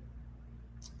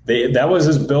 That was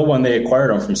his bill when they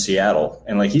acquired him from Seattle.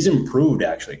 And, like, he's improved,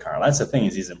 actually, Carl. That's the thing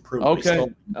is he's improved. Okay. All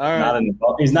right.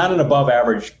 He's not an above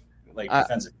average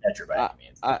defensive catcher by any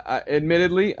means.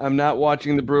 Admittedly, I'm not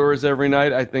watching the Brewers every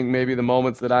night. I think maybe the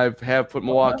moments that have put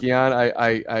Milwaukee on,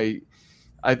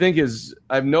 I think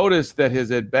I've noticed that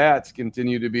his at-bats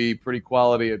continue to be pretty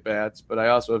quality at-bats, but I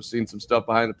also have seen some stuff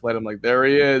behind the plate. I'm like, there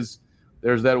he is.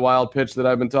 There's that wild pitch that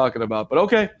I've been talking about. But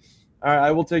okay, all right,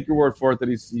 I will take your word for it that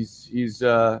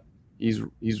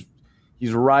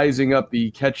he's rising up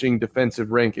the catching defensive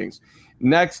rankings.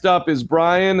 Next up is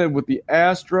Brian with the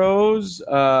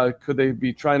Astros. Could they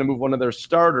be trying to move one of their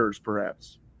starters,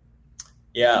 perhaps?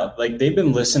 Yeah, like they've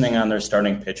been listening on their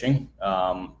starting pitching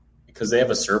because they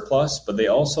have a surplus, but they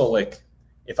also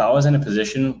if I was in a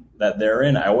position that they're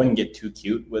in, I wouldn't get too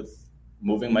cute with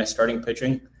moving my starting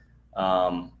pitching.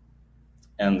 And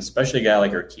especially a guy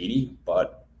like Urquidy.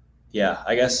 But yeah,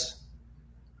 I guess,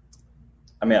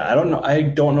 I mean, I don't know. I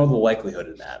don't know the likelihood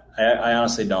in that. I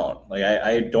honestly don't. Like,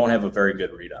 I don't have a very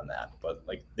good read on that. But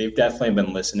like, they've definitely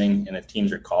been listening, and if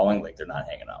teams are calling, like, they're not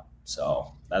hanging up.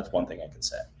 So that's one thing I can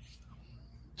say.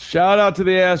 Shout out to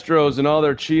the Astros and all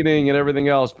their cheating and everything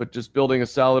else, but just building a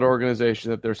solid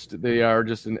organization that they are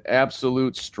just an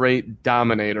absolute straight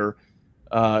dominator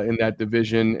in that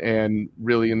division and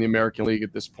really in the American League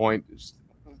at this point,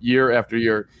 year after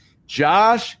year.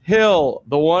 Josh Hill,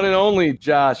 the one and only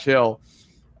Josh Hill.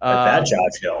 That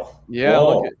Josh Hill. Yeah,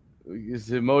 look at his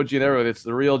emoji and everything. It's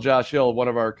the real Josh Hill, one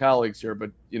of our colleagues here, but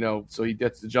so he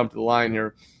gets to jump to the line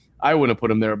here. I wouldn't have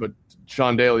put him there, but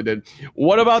Sean Daly did.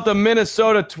 What about the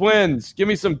Minnesota Twins? Give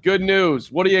me some good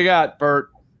news. What do you got,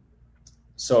 Bert?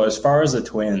 So as far as the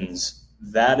Twins,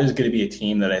 that is going to be a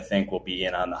team that I think will be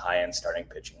in on the high-end starting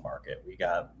pitching market. We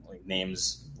got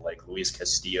names like Luis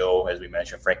Castillo, as we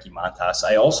mentioned, Frankie Montas.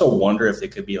 I also wonder if they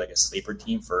could be like a sleeper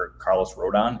team for Carlos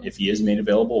Rodon if he is made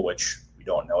available, which we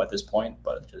don't know at this point,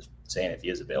 but just saying if he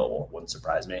is available wouldn't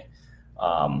surprise me.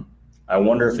 I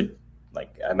wonder if it,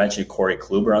 like I mentioned, Corey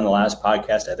Kluber on the last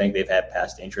podcast. I think they've had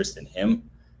past interest in him.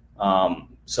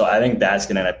 So I think that's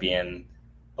going to end up being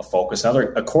a focus.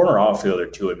 A corner outfielder,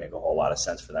 too, would make a whole lot of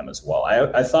sense for them as well.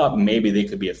 I thought maybe they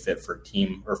could be a fit for a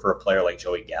team or for a player like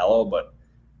Joey Gallo, but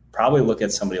probably look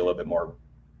at somebody a little bit more,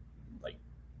 like,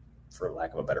 for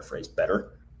lack of a better phrase,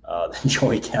 better than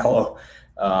Joey Gallo.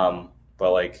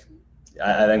 But, like,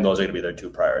 I think those are going to be their two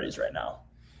priorities right now.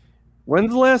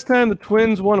 When's the last time the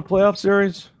Twins won a playoff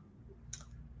series?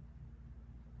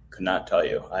 Could not tell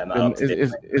you. I am not up to date.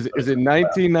 Is it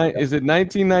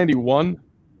 1991?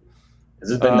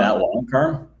 Has it been that long,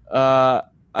 Carm?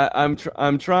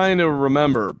 I'm trying to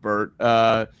remember, Bert.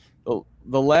 The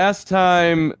last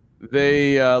time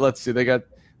they let's see, they got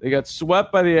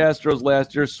swept by the Astros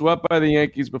last year, swept by the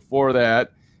Yankees before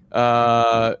that.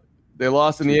 They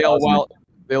lost in the AL Wild.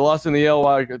 They lost in the AL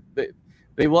Wild.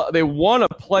 They won a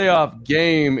playoff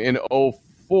game in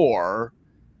 2004.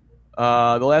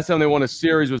 The last time they won a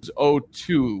series was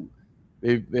 2002.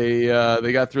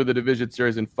 They got through the division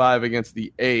series in 5 against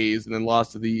the A's and then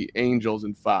lost to the Angels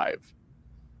in 5.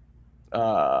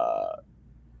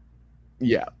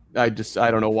 Yeah, I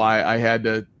don't know why I had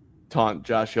to taunt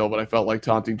Josh Hill, but I felt like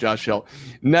taunting Josh Hill.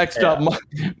 Next up,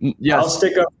 yes. I'll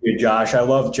stick up for you, Josh. I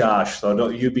love Josh, so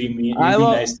don't you be mean.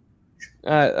 Nice.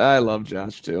 I love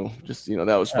Josh too. Just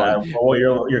that was fun. Well,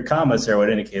 your comments there would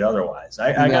indicate otherwise.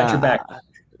 I got your back.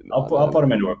 I'll put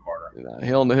him into a corner.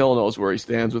 Hill knows where he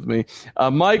stands with me.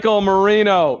 Michael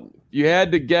Marino, you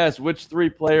had to guess which 3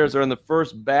 players are in the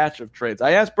first batch of trades.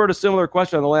 I asked Bert a similar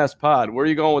question on the last pod. Where are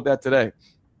you going with that today?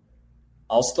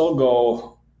 I'll still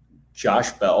go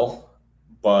Josh Bell,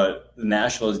 but the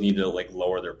Nationals need to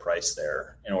lower their price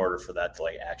there in order for that to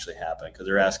actually happen because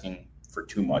they're asking for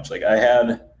too much. I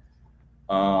had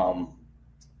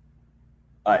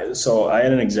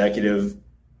an executive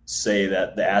say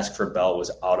that the ask for Bell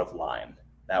was out of line.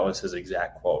 That was his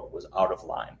exact quote, was out of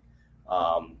line.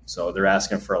 So they're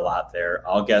asking for a lot there.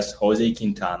 I'll guess Jose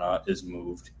Quintana is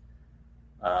moved.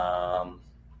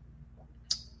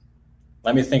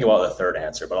 Let me think about the third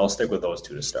answer, but I'll stick with those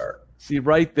 2 to start. See,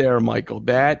 right there, Michael,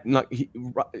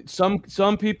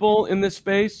 some people in this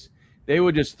space, they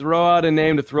would just throw out a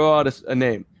name to throw out a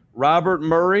name. Robert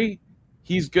Murray,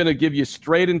 he's going to give you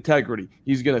straight integrity.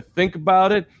 He's going to think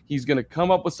about it. He's going to come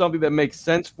up with something that makes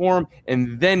sense for him,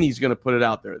 and then he's going to put it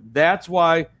out there. That's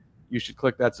why you should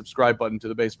click that subscribe button to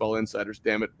the Baseball Insiders,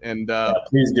 damn it. And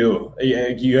please do.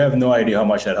 You have no idea how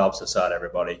much that helps us out,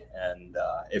 everybody. And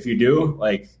if you do,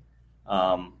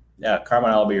 Carmen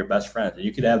and I will be your best friends.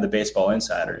 You could have the Baseball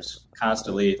Insiders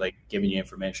constantly giving you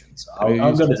information. So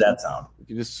how good does that sound? If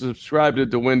you just subscribe to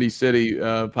the Windy City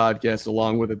podcast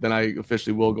along with it, then I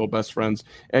officially will go best friends.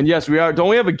 And yes, we are. Don't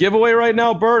we have a giveaway right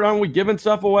now, Bert? Aren't we giving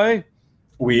stuff away?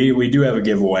 We do have a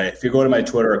giveaway. If you go to my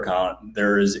Twitter account,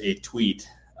 there is a tweet.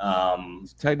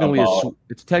 It's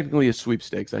technically a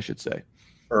sweepstakes, I should say.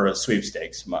 Or a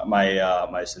sweepstakes.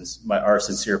 Our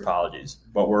sincere apologies,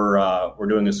 but we're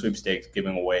doing a sweepstakes,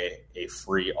 giving away a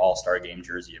free All-Star Game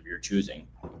jersey of your choosing.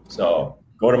 So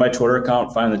go to my Twitter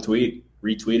account, find the tweet,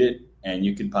 retweet it, and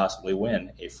you can possibly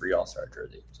win a free All-Star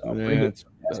jersey. So that's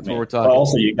what we're talking. But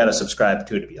also, you got to subscribe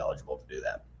to be eligible to do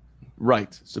that.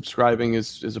 Right, subscribing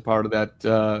is a part of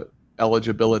that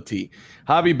eligibility.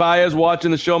 Javi Baez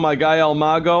watching the show. My guy El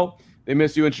Mago. They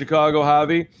miss you in Chicago,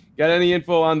 Javi. Got any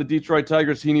info on the Detroit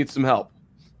Tigers? He needs some help.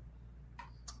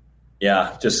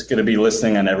 Yeah, just going to be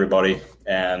listening on everybody.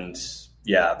 And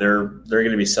yeah, they're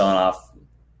going to be selling off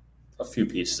a few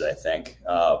pieces, I think,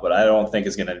 but I don't think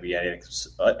it's going to be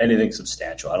anything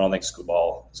substantial. I don't think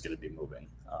Skubal is going to be moving,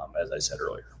 as I said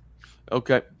earlier.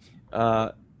 Okay.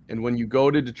 And when you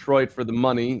go to Detroit for the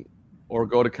money or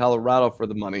go to Colorado for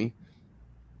the money,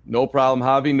 no problem,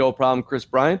 Javi, no problem, Chris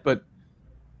Bryant, but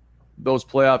those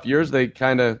playoff years, they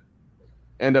kind of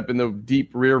end up in the deep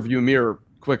rear view mirror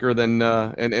quicker than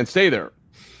and stay there.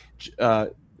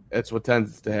 That's what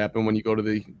tends to happen when you go to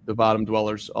the bottom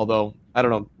dwellers. Although, I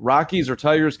don't know, Rockies or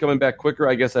Tigers coming back quicker,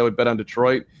 I guess I would bet on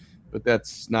Detroit, but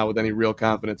that's not with any real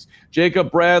confidence.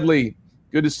 Jacob Bradley,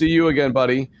 good to see you again,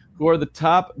 buddy. Who are the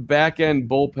top back-end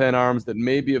bullpen arms that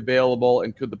may be available,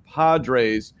 and could the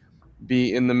Padres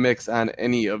be in the mix on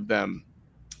any of them?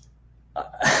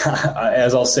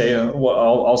 As I'll say,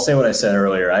 I'll say what I said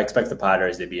earlier. I expect the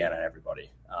Padres to be in on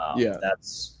everybody.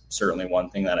 That's certainly one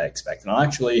thing that I expect. And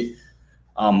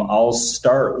I'll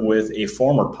start with a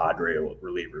former Padre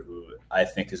reliever who I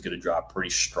think is going to draw pretty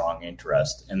strong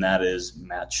interest, and that is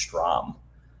Matt Strahm.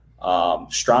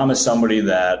 Strahm is somebody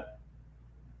that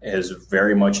has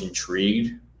very much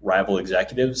intrigued rival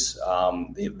executives.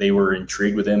 They were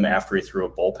intrigued with him after he threw a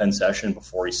bullpen session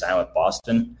before he signed with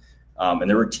Boston. And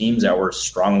there were teams that were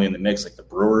strongly in the mix, like the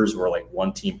Brewers were like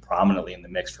one team prominently in the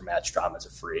mix for Matt Strahm as a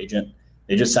free agent.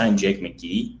 They just signed Jake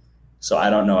McGee, so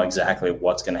I don't know exactly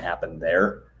what's going to happen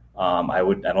there. I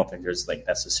don't think there's like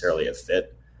necessarily a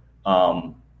fit.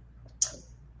 I've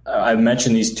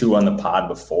mentioned these two on the pod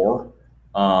before.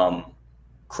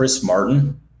 Chris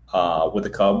Martin with the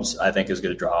Cubs, I think, is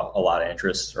going to draw a lot of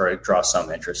interest, or draw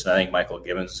some interest. And I think Michael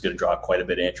Gibbons is going to draw quite a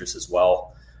bit of interest as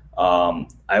well.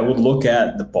 I would look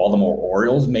at the Baltimore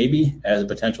Orioles maybe as a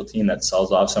potential team that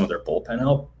sells off some of their bullpen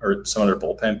help or some of their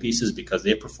bullpen pieces, because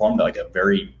they performed at like a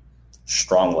very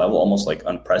strong level, almost like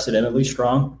unprecedentedly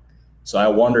strong. So I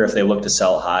wonder if they look to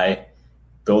sell high,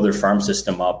 build their farm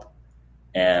system up,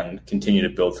 and continue to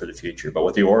build for the future. But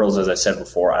with the Orioles, as I said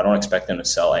before, I don't expect them to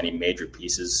sell any major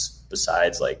pieces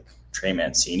besides like Trey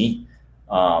Mancini.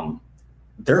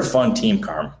 They're a fun team,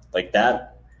 Carm. Like that.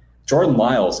 Jordan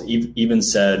Lyles even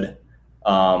said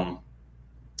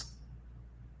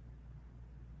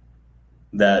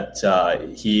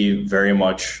that he very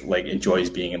much like enjoys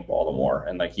being in Baltimore,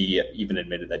 and like he even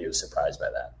admitted that he was surprised by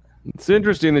that. It's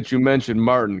interesting that you mentioned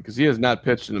Martin, because he has not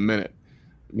pitched in a minute.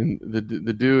 I mean, the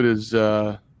dude is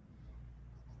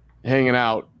hanging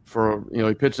out for,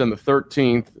 he pitched on the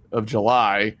 13th of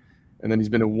July, and then he's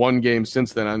been in one game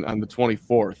since then on the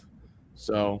 24th.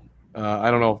 So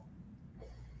I don't know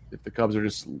if the Cubs are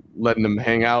just letting him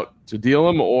hang out to deal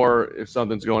him, or if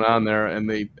something's going on there and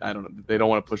they don't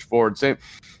want to push forward. Same,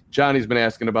 Johnny's been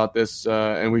asking about this,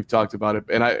 and we've talked about it,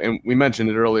 and we mentioned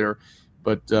it earlier,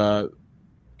 but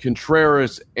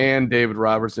Contreras and David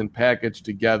Robertson packaged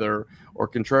together, or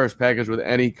Contreras packaged with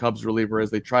any Cubs reliever, as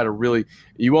they try to really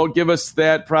 – you won't give us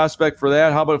that prospect for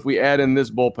that? How about if we add in this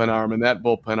bullpen arm and that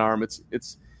bullpen arm?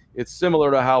 It's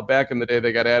similar to how back in the day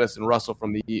they got Addison Russell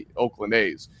from the Oakland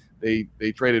A's. They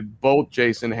traded both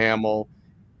Jason Hamill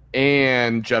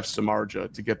and Jeff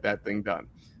Samardzija to get that thing done.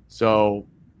 So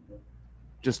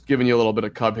just giving you a little bit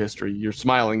of Cub history. You're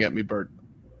smiling at me, Bert.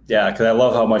 Yeah, because I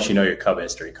love how much you know your Cub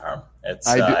history, Carm. It's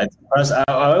I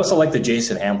also like the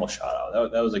Jason Hamill shout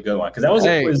out. That was a good one, because that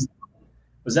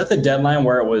was that the deadline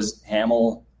where it was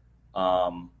Hamill,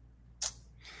 Samardzija,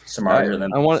 and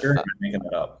then Lester? I'm making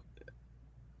that up.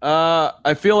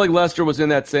 I feel like Lester was in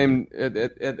that same at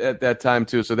that time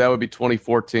too, so that would be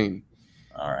 2014.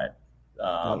 All right.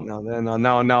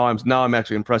 Now I'm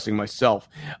actually impressing myself.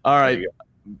 All right.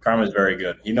 Karma's very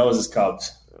good. He knows his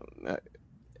Cubs.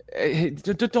 Hey,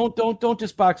 don't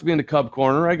just box me into Cub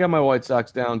corner. I got my White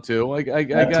Sox down too. I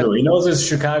got. He knows his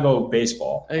Chicago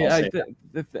baseball. Okay,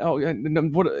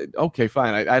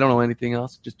 fine. I don't know anything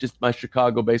else. Just my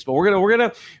Chicago baseball. We're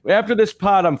gonna after this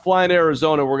pod, I'm flying to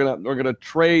Arizona. We're gonna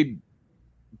trade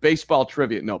baseball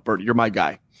trivia. No, Bert, you're my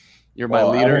guy. You're my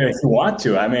leader. If you want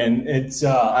to, I mean, it's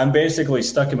I'm basically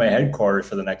stuck in my headquarters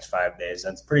for the next 5 days.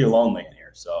 And it's pretty lonely in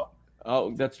here. So.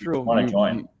 Oh, that's true. Want to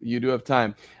join? You do have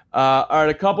time. All right,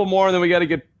 a couple more, and then we got to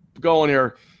get going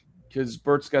here because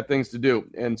Bert's got things to do,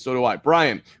 and so do I.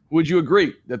 Brian, would you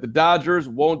agree that the Dodgers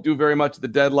won't do very much at the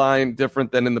deadline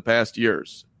different than in the past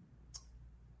years?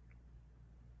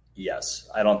 Yes.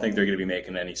 I don't think they're going to be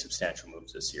making any substantial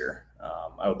moves this year.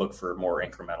 I would look for more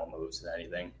incremental moves than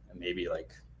anything, and maybe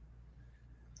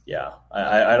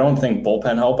I don't think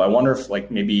bullpen help. I wonder if they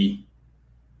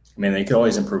could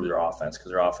always improve their offense, because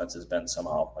their offense has been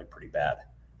somehow pretty bad.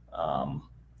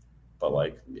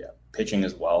 But pitching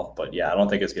as well. But I don't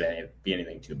think it's going to be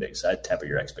anything too big. So I'd temper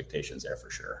your expectations there for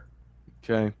sure.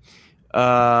 Okay.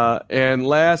 And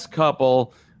last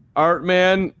couple, Art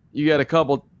Man, you got a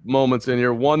couple moments in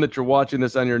here. One that you're watching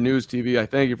this on your news TV. I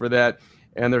thank you for that.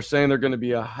 And they're saying they're going to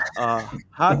be a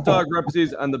hot dog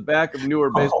references on the back of newer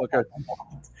baseball cards.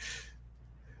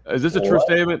 Is this a true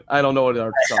statement? I don't know what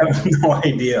Art's talking about. I have no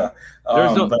idea.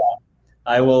 But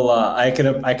I will. I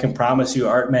can promise you,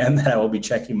 Art Man, that I will be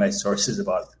checking my sources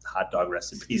about hot dog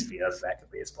recipes via the back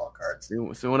of baseball cards.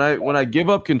 So when I give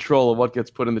up control of what gets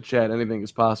put in the chat, anything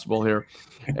is possible here.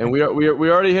 And we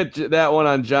already hit that one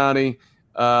on Johnny,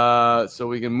 so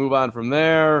we can move on from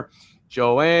there.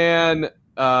 Joanne,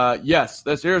 yes,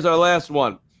 here's our last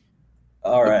one.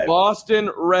 All right, the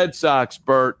Boston Red Sox.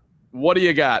 Bert, what do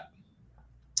you got?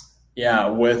 Yeah,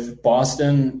 with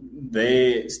Boston,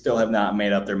 they still have not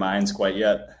made up their minds quite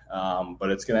yet. But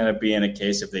it's going to end up being a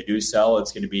case, if they do sell,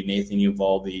 it's going to be Nathan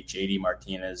Eovaldi, JD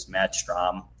Martinez, Matt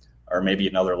Strahm, or maybe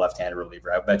another left-handed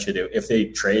reliever. I bet you if they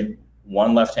trade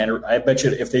one left-hander,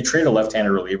 if they trade a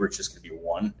left-handed reliever, it's just going to be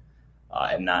one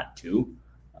and not two.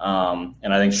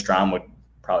 And I think Strahm would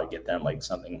probably get them like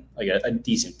something like a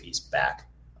decent piece back,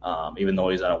 even though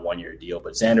he's on a one-year deal.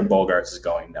 But Xander Bogaerts is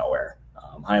going nowhere.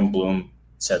 Chaim Bloom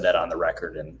said that on the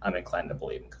record, and I'm inclined to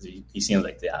believe him because he seems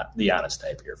like the honest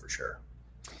type here for sure.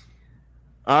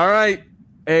 All right.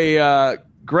 Hey,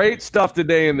 great stuff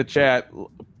today in the chat.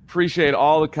 Appreciate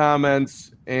all the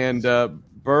comments. And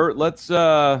Bert, let's do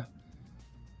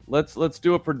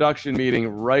a production meeting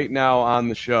right now on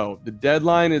the show. The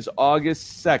deadline is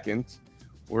August 2nd.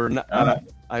 We're not.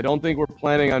 I don't think we're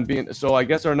planning on being. So I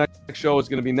guess our next show is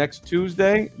going to be next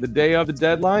Tuesday, the day of the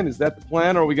deadline. Is that the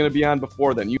plan, or are we going to be on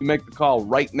before then? You make the call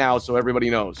right now so everybody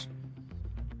knows.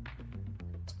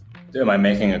 Am I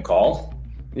making a call?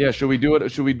 Yeah, should we do it?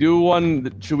 Should we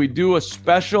do a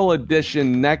special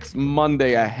edition next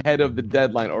Monday ahead of the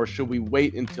deadline, or should we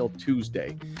wait until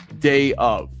Tuesday, day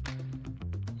of?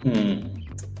 And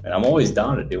I'm always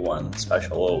down to do one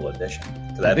special little edition.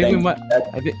 I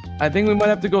think we might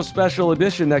have to go special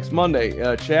edition next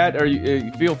Monday. Chad, or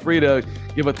you feel free to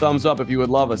give a thumbs up if you would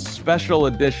love a special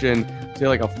edition, say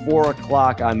like a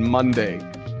 4:00 on Monday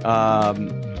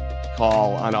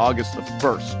call on August the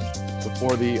 1st.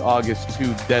 Before the August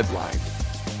 2 deadline,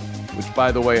 which,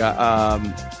 by the way, I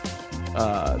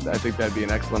think that'd be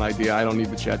an excellent idea. I don't need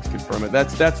the chat to confirm it.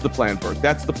 That's the plan, Bert.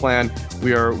 That's the plan.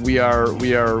 We are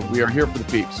here for the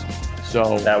peeps.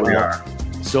 So that we are.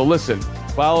 So listen,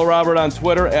 follow Robert on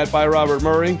Twitter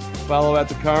 @ByRobertMurray. Follow at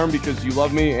the Carm because you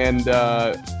love me, and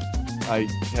I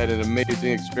had an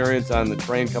amazing experience on the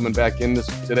train coming back in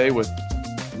today with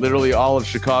literally all of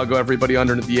Chicago. Everybody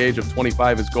under the age of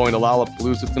 25 is going to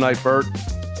Lollapalooza tonight, Bert.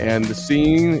 And the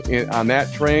scene on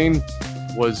that train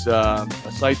was a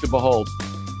sight to behold.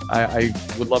 I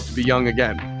would love to be young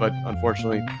again, but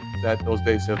unfortunately those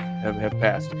days have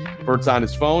passed. Bert's on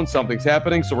his phone. Something's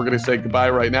happening, so we're going to say goodbye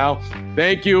right now.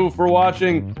 Thank you for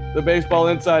watching the Baseball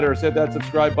Insiders. Hit that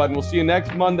subscribe button. We'll see you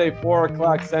next Monday,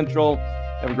 4:00 Central.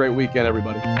 Have a great weekend,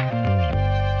 everybody.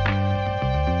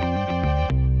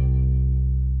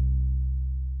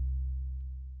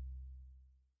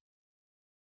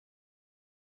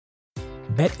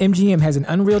 BetMGM has an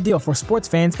unreal deal for sports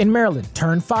fans in Maryland.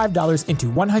 Turn $5 into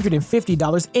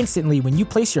 $150 instantly when you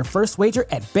place your first wager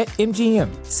at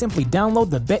BetMGM. Simply download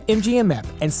the BetMGM app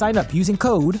and sign up using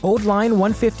code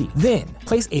OldLine150. Then,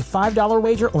 place a $5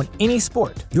 wager on any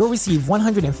sport. You'll receive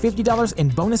 $150 in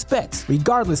bonus bets,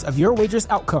 regardless of your wager's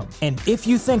outcome. And if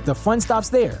you think the fun stops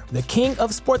there, the king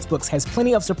of sportsbooks has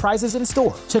plenty of surprises in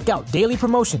store. Check out daily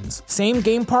promotions,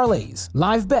 same-game parlays,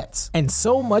 live bets, and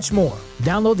so much more.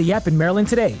 Download the app in Maryland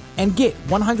today and get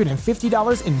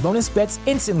 $150 in bonus bets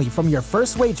instantly from your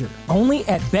first wager, only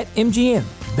at BetMGM.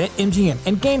 BetMGM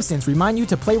and GameSense remind you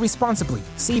to play responsibly.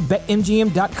 See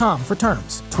BetMGM.com for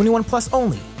terms. 21 plus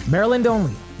only. Maryland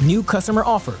only. New customer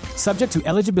offer. Subject to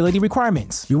eligibility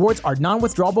requirements. Rewards are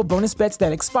non-withdrawable bonus bets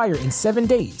that expire in 7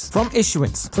 days. From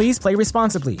issuance, please play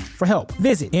responsibly. For help,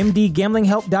 visit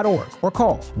mdgamblinghelp.org or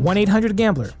call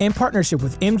 1-800-GAMBLER in partnership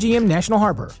with MGM National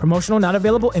Harbor. Promotional not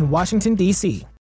available in Washington, D.C.